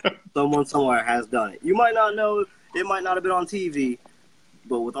thought of it. Someone somewhere has done it. You might not know. It might not have been on TV.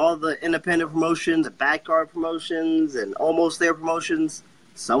 But with all the independent promotions and backyard promotions and almost there promotions,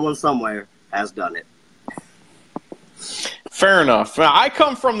 someone somewhere has done it. Fair enough. I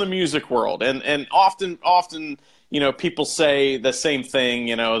come from the music world, and often, you know, people say the same thing,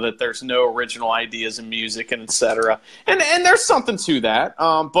 you know, that there's no original ideas in music and et cetera. And there's something to that.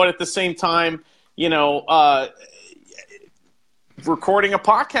 But at the same time, you know, recording a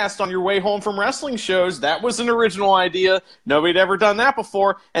podcast on your way home from wrestling shows, that was an original idea. Nobody had ever done that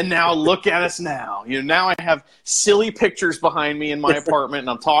before. And now look at us now. You know, now I have silly pictures behiand me in my apartment,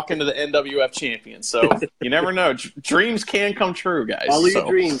 and I'm talking to the NWF champion. So you never know. Dreams can come true, guys. All your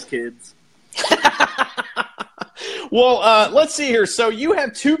dreams, kids. Well, let's see here. So you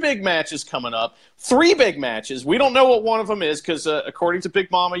have 2 big matches coming up, 3 big matches. We don't know what one of them is because, according to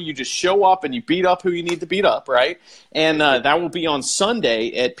Big Mama, you just show up and you beat up who you need to beat up, right? And that will be on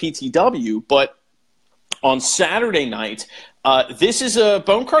Sunday at PTW. But on Saturday night, this is a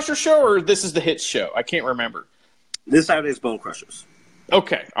Bone Crusher show or this is the Hits show? I can't remember. This Saturday is Bone Crushers.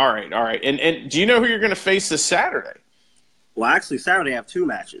 Okay, all right. And do you know who you're going to face this Saturday? Well, actually, Saturday I have 2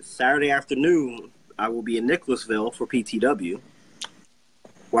 matches. Saturday afternoon, I will be in Nicholasville for PTW,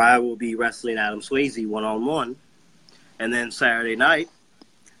 where I will be wrestling Adam Swayze one-on-one. And then Saturday night,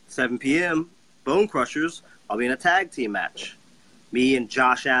 7 p.m., Bone Crushers, I'll be in a tag team match. Me and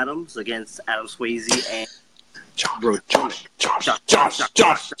Josh Adams against Adam Swayze and Josh.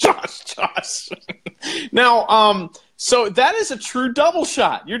 Now, so that is a true double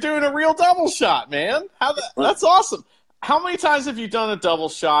shot. You're doing a real double shot, man. That's awesome. How many times have you done a double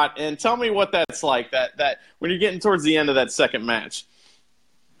shot? And tell me what that's like. That when you're getting towards the end of that second match.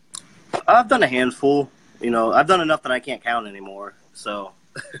 I've done a handful. You know, I've done enough that I can't count anymore. So,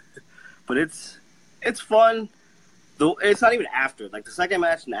 but it's fun. Though it's not even after. Like the second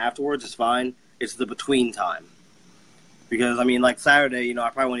match and afterwards is fine. It's the between time. Because I mean, like Saturday, you know,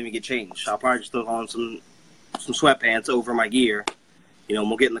 I probably won't even get changed. I'll probably just throw on some sweatpants over my gear. You know,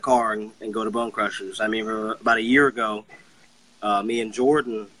 we'll get in the car and go to Bone Crushers. I mean, about a year ago, me and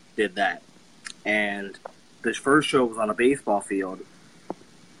Jordan did that. And this first show was on a baseball field.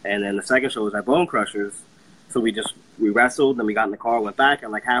 And then the second show was at Bone Crushers. So we wrestled, and we got in the car, went back,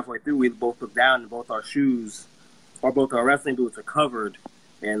 and like halfway through, we both looked down, and both our shoes, or both our wrestling boots are covered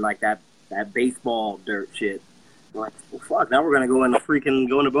in like that baseball dirt shit. We're like, well, fuck, now we're going to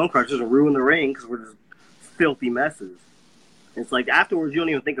go into Bone Crushers and ruin the ring because we're just filthy messes. It's like afterwards, you don't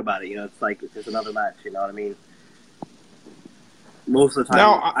even think about it. You know, it's like it's just another match. You know what I mean? Most of the time,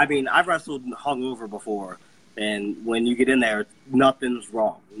 now, I mean, I've wrestled hungover before, and when you get in there, nothing's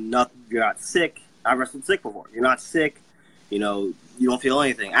wrong. You're not sick. I've wrestled sick before. You're not sick. You know, you don't feel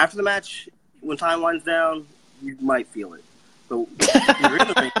anything. After the match, when time winds down, you might feel it. But if you're in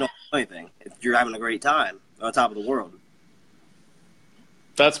the ring, you don't feel anything. You're having a great time on top of the world.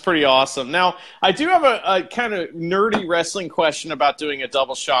 That's pretty awesome. Now, I do have a kind of nerdy wrestling question about doing a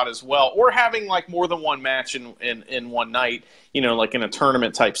double shot as well, or having like more than one match in one night, you know, like in a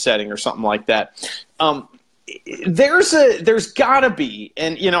tournament type setting or something like that. There's got to be,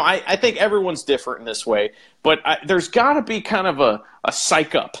 and you know, I think everyone's different in this way, but there's got to be kind of a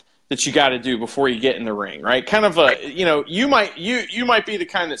psych up that you got to do before you get in the ring, right? Kind of you know, you might be the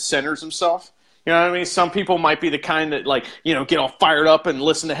kind that centers himself. You know what I mean? Some people might be the kind that, like, you know, get all fired up and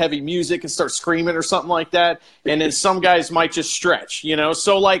listen to heavy music and start screaming or something like that. And then some guys might just stretch, you know?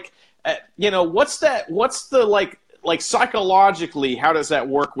 So, like, you know, what's the, like psychologically, how does that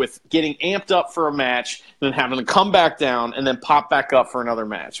work with getting amped up for a match, then having to come back down and then pop back up for another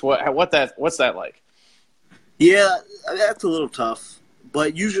match? What's that like? Yeah, that's a little tough.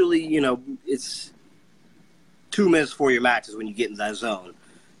 But usually, you know, it's 2 minutes before your match is when you get in that zone.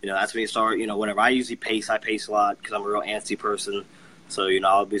 You know, that's when you start, you know, whatever. I usually pace. I pace a lot because I'm a real antsy person. So, you know,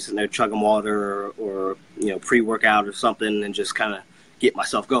 I'll be sitting there chugging water or you know, pre-workout or something and just kind of get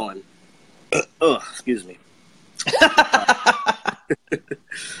myself going. Excuse me.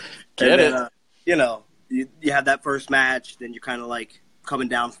 Get it. You know, you have that first match, then you're kind of like coming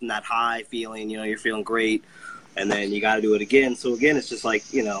down from that high feeling, you're feeling great, and then you got to do it again. So again, it's just like,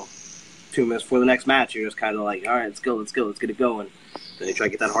 2 minutes before the next match, you're just kind of like, all right, let's go, let's get it going. Then you try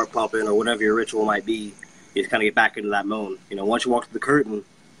to get that heart pumping or whatever your ritual might be. You just kind of get back into that mode. Once you walk through the curtain,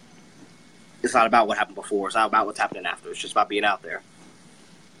 it's not about what happened before. It's not about what's happening after. It's just about being out there.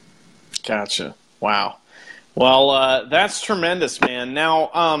 Gotcha. Wow. Well, that's tremendous, man.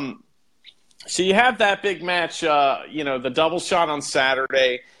 Now, so you have that big match, the double shot on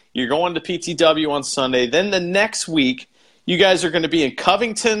Saturday. You're going to PTW on Sunday. Then the next week, you guys are going to be in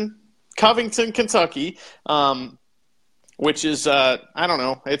Covington, Kentucky, which is I don't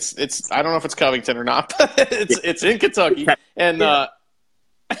know. I don't know if it's Covington or not, but it's in Kentucky, and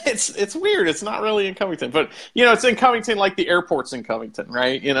it's weird. It's not really in Covington, but it's in Covington, like the airport's in Covington,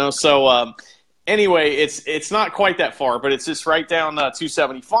 right? So. Anyway, it's not quite that far, but it's just right down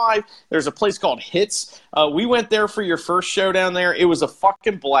 275. There's a place called Hits. We went there for your first show down there. It was a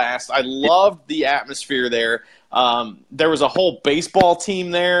fucking blast. I loved the atmosphere there. There was a whole baseball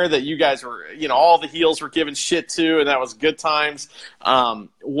team there that you guys were, all the heels were giving shit to, and that was good times.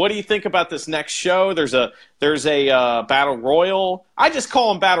 What do you think about this next show? There's a battle royal. I just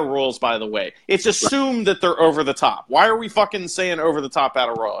call them battle royals, by the way. It's assumed that they're over the top. Why are we fucking saying over the top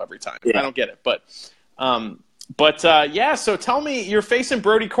battle royal every time? Yeah. I don't get it. But yeah. So tell me, you're facing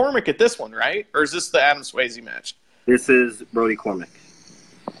Brody Cormack at this one, right? Or is this the Adam Swayze match? This is Brody Cormack.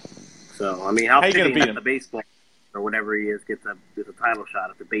 So how you gonna beat him? The baseball or whatever he is gets a title shot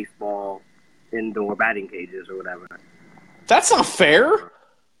at the baseball indoor batting cages or whatever. That's not fair.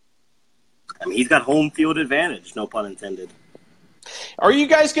 He's got home field advantage, no pun intended. Are you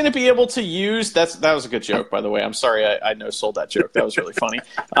guys going to be able to use that was a good joke, by the way. I'm sorry I no-sold that joke. That was really funny.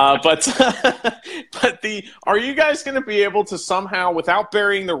 But are you guys going to be able to somehow, without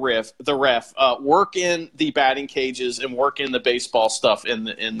burying the ref, work in the batting cages and work in the baseball stuff in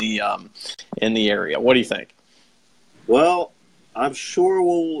the area? What do you think? Well, I'm sure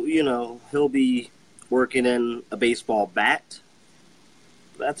he'll be working in a baseball bat.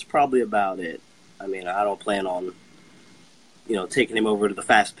 That's probably about it. I don't plan on taking him over to the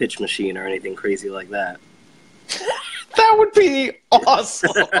fast pitch machine or anything crazy like that. That would be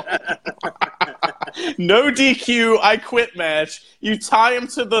awesome. No DQ, I quit match. You tie him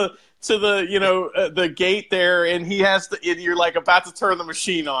to the the gate there, and you're like about to turn the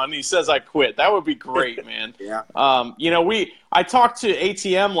machine on, and he says, I quit. That would be great, man. Yeah. I talked to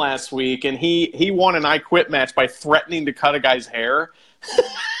ATM last week, and he won an I quit match by threatening to cut a guy's hair.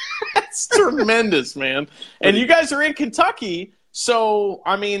 That's tremendous, man. And you guys are in Kentucky, so,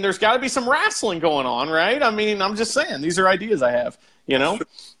 there's got to be some wrestling going on, right? I'm just saying. These are ideas I have,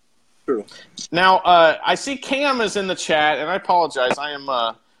 True. Now, I see Cam is in the chat, and I apologize. I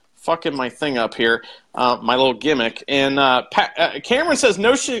am fucking my thing up here, my little gimmick. And Cameron says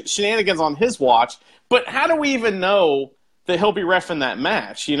no shenanigans on his watch, but how do we even know that he'll be reffing that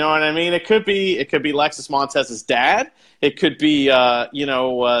match? You know what I mean? It could be Lexus Montez's dad. It could be,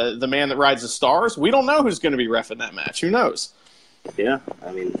 the man that rides the stars. We don't know who's going to be reffing that match. Who knows? Yeah,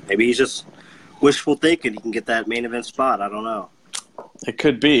 maybe he's just wishful thinking he can get that main event spot. I don't know. It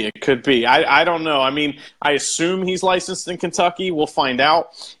could be. I don't know. I assume he's licensed in Kentucky. We'll find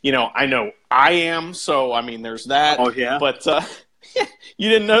out. I know I am, so, there's that. Oh, yeah? But you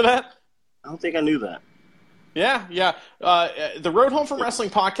didn't know that? I don't think I knew that. Yeah. The Road Home from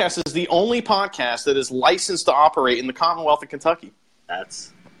Wrestling podcast is the only podcast that is licensed to operate in the Commonwealth of Kentucky.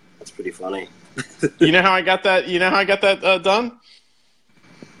 That's pretty funny. You know how I got that? Done?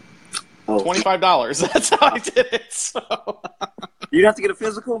 Oh. $25. That's how I did it. So. You'd have to get a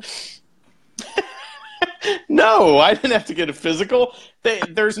physical? No, I didn't have to get a physical.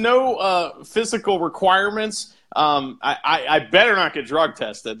 There's no physical requirements. I better not get drug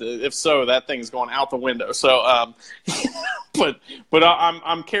tested. If so, that thing's going out the window. So, but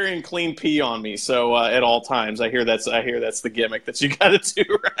I'm carrying clean pee on me. So at all times, I hear that's the gimmick that you got to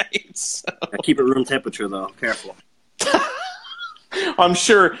do, right? So. Keep it room temperature, though. Careful. I'm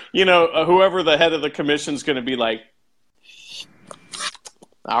sure whoever the head of the commission's going to be like.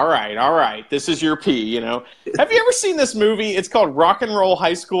 All right. This is your pee. Have you ever seen this movie? It's called Rock and Roll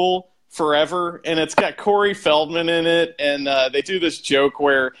High School Forever, and it's got Corey Feldman in it, and they do this joke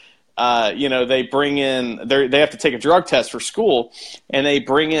where they bring in they have to take a drug test for school, and they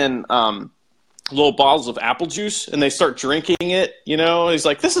bring in little bottles of apple juice, and they start drinking it. He's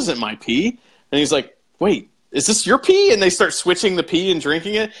like, this isn't my pee, and he's like, wait, is this your pee? And they start switching the pee and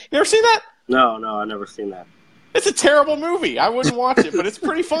drinking it. You ever seen that? No, I've never seen that. It's a terrible movie. I wouldn't watch it, but it's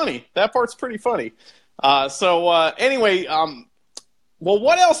pretty funny. That part's pretty funny. Anyway, Well,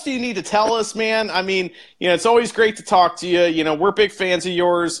 what else do you need to tell us, man? I mean, it's always great to talk to you. We're big fans of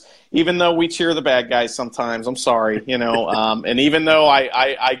yours, even though we cheer the bad guys sometimes. I'm sorry, and even though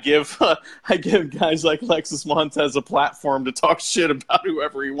I give I give guys like Alexis Montez a platform to talk shit about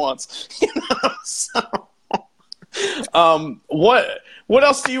whoever he wants. So, what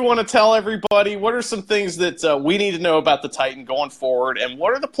else do you want to tell everybody? What are some things that we need to know about the Titan going forward, and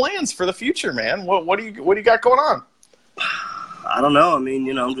what are the plans for the future, man? What do you got going on? I don't know. I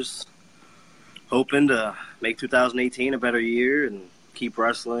mean, I'm just hoping to make 2018 a better year and keep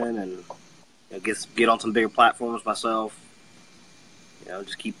wrestling and get on some bigger platforms myself.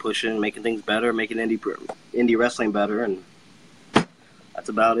 Just keep pushing, making things better, making indie wrestling better, and that's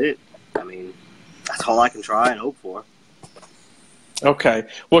about it. I mean, that's all I can try and hope for. Okay.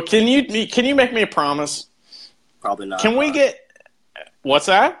 Well, can you make me a promise? Probably not. Can we get – what's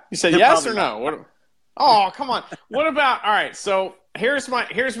that? You said yes or no? What? Oh, come on. What about – all right, so here's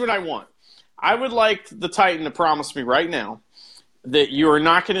what I want. I would like the Titan to promise me right now that you are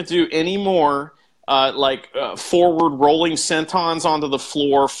not going to do any more forward rolling sentons onto the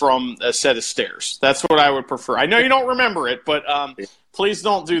floor from a set of stairs. That's what I would prefer. I know you don't remember it, but please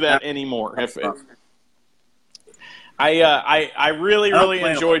don't do that anymore. I really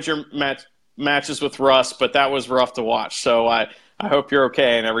enjoyed your matches with Russ, but that was rough to watch. So I hope you're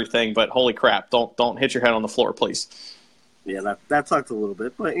okay and everything. But holy crap, don't hit your head on the floor, please. Yeah, that sucked a little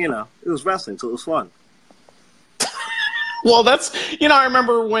bit, but it was wrestling, so it was fun. Well, that's I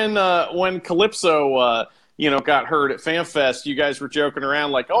remember when Calypso got hurt at FanFest, you guys were joking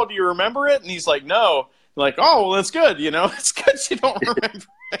around like, "Oh, do you remember it?" And he's like, "No." Like, "Oh, well, that's good. It's good you don't remember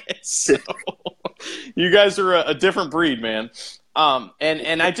it." So you guys are a different breed, man.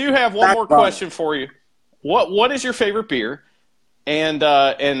 And I do have one more question for you. What is your favorite beer? And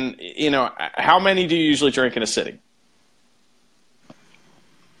how many do you usually drink in a sitting?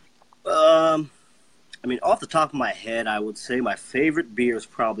 I mean, off the top of my head, I would say my favorite beer is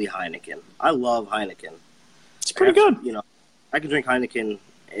probably Heineken. I love Heineken. It's pretty good. I can drink Heineken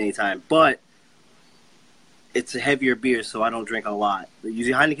anytime, but it's a heavier beer, so I don't drink a lot.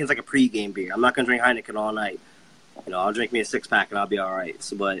 Usually Heineken's like a pre-game beer. I'm not going to drink Heineken all night. I'll drink me a 6-pack and I'll be all right.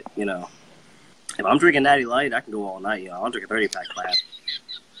 So, but, if I'm drinking Natty Light, I can go all night. I'll drink a 30-pack class.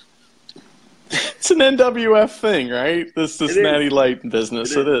 It's an NWF thing, right? This Natty Light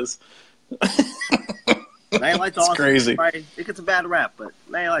business. It is. Natty Light's awesome. Crazy. It gets a bad rap, but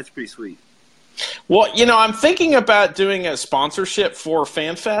Natty Light's pretty sweet. Well, I'm thinking about doing a sponsorship for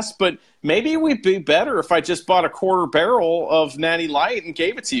FanFest, but maybe it would be better if I just bought a quarter barrel of Natty Light and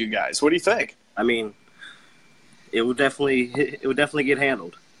gave it to you guys. What do you think? I mean, it would definitely get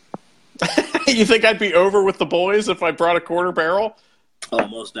handled. You think I'd be over with the boys if I brought a quarter barrel? Oh,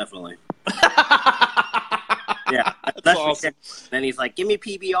 most definitely. Yeah, that's awesome. Then he's like, "Give me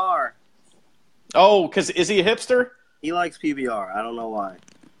PBR." Oh, because is he a hipster? He likes PBR. I don't know why.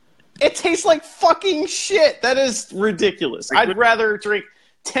 It tastes like fucking shit. That is ridiculous. I'd rather drink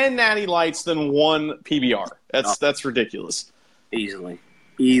 10 Natty Lights than one PBR. That's ridiculous. Easily.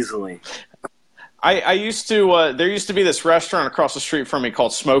 I used to there used to be this restaurant across the street from me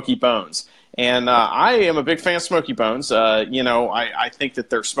called Smoky Bones. And I am a big fan of Smoky Bones. I think that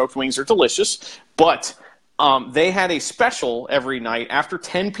their smoked wings are delicious. But they had a special every night after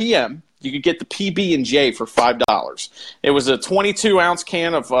 10 p.m. You could get the PB&J for $5. It was a 22-ounce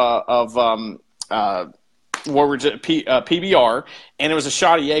can of PBR, and it was a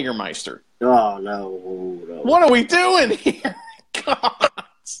shot of Jägermeister. Oh, no. What are we doing here? God.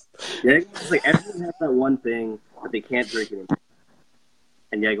 Yeah, it's like everyone has that one thing that they can't drink anymore.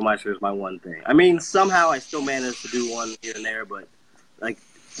 And Jägermeister is my one thing. I mean, somehow I still manage to do one here and there, but like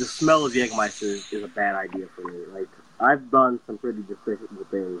the smell of Jägermeister is a bad idea for me. Like I've done some pretty despicable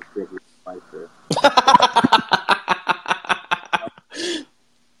things drinking Jägermeister.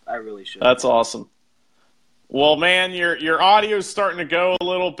 I really should. That's awesome. Well, man, your audio's starting to go a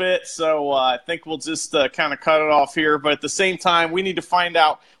little bit, so I think we'll just kind of cut it off here. But at the same time, we need to find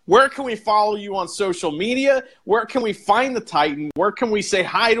out, where can we follow you on social media? Where can we find the Titan? Where can we say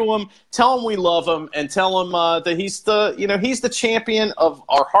hi to him, tell him we love him, and tell him that he's the champion of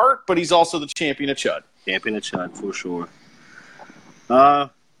our heart, but he's also the champion of Chud. Champion of Chud, for sure.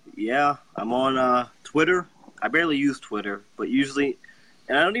 Yeah, I'm on Twitter. I barely use Twitter, but usually...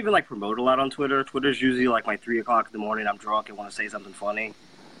 And I don't even promote a lot on Twitter. Twitter's usually my 3 o'clock in the morning. I'm drunk and want to say something funny.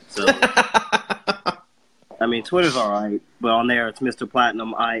 So, I mean, Twitter's all right. But on there, it's Mr.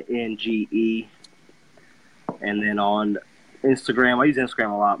 Platinum, INGE. And then on Instagram, I use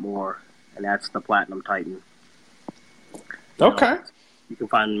Instagram a lot more. And that's the Platinum Titan. Okay. You can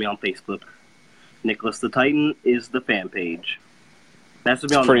find me on Facebook. Nicholas the Titan is the fan page. That's to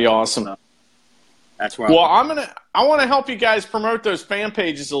be on pretty awesome. So that's where. Well, I want to help you guys promote those fan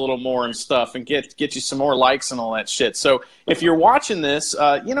pages a little more and stuff, and get you some more likes and all that shit. So if you're watching this, get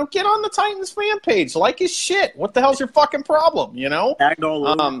on the Titans fan page, like his shit. What the hell's your fucking problem? Tagged all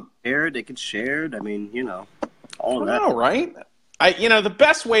over, shared, it gets shared. I mean, all of that. I know, right? The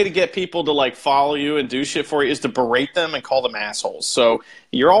best way to get people to like follow you and do shit for you is to berate them and call them assholes. So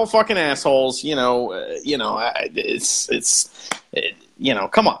you're all fucking assholes.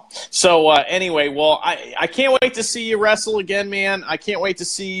 Come on. So anyway, well, I can't wait to see you wrestle again, man. I can't wait to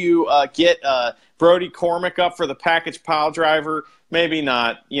see you get Brody Cormack up for the package pile driver. Maybe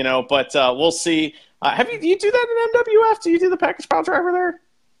not, but we'll see. Do you do that in MWF? Do you do the package pile driver there?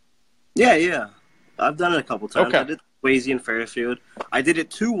 Yeah. I've done it a couple times. Okay. I did Swayze and Fairfield. I did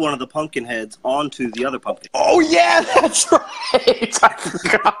it to one of the pumpkin heads onto the other pumpkin. Oh, yeah, that's right. I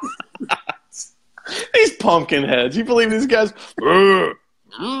forgot. These pumpkin heads. You believe these guys?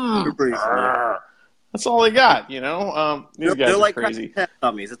 That's all they got, These guys they're are like crazy.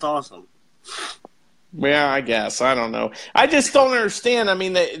 Dummies. It's awesome. Yeah, I guess. I don't know. I just don't understand. I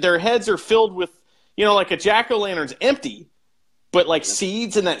mean, their heads are filled with, like a jack-o'-lantern's empty, but like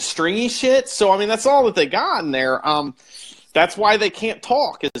seeds and that stringy shit. So, I mean, that's all that they got in there. That's why they can't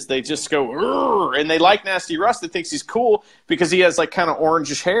talk, is they just go, and they like Nasty Russ that thinks he's cool because he has like kind of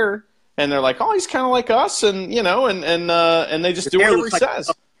orangish hair. And they're like, oh, he's kind of like us, and and they just do whatever he says.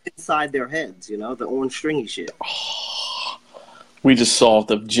 Inside their heads, the orange stringy shit. We just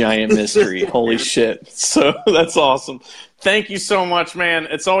solved a giant mystery. Holy shit! So that's awesome. Thank you so much, man.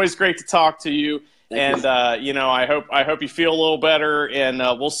 It's always great to talk to you. Thank you. I hope you feel a little better, and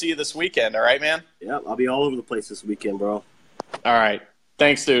we'll see you this weekend. All right, man. Yeah, I'll be all over the place this weekend, bro. All right.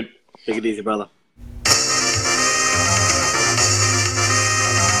 Thanks, dude. Take it easy, brother.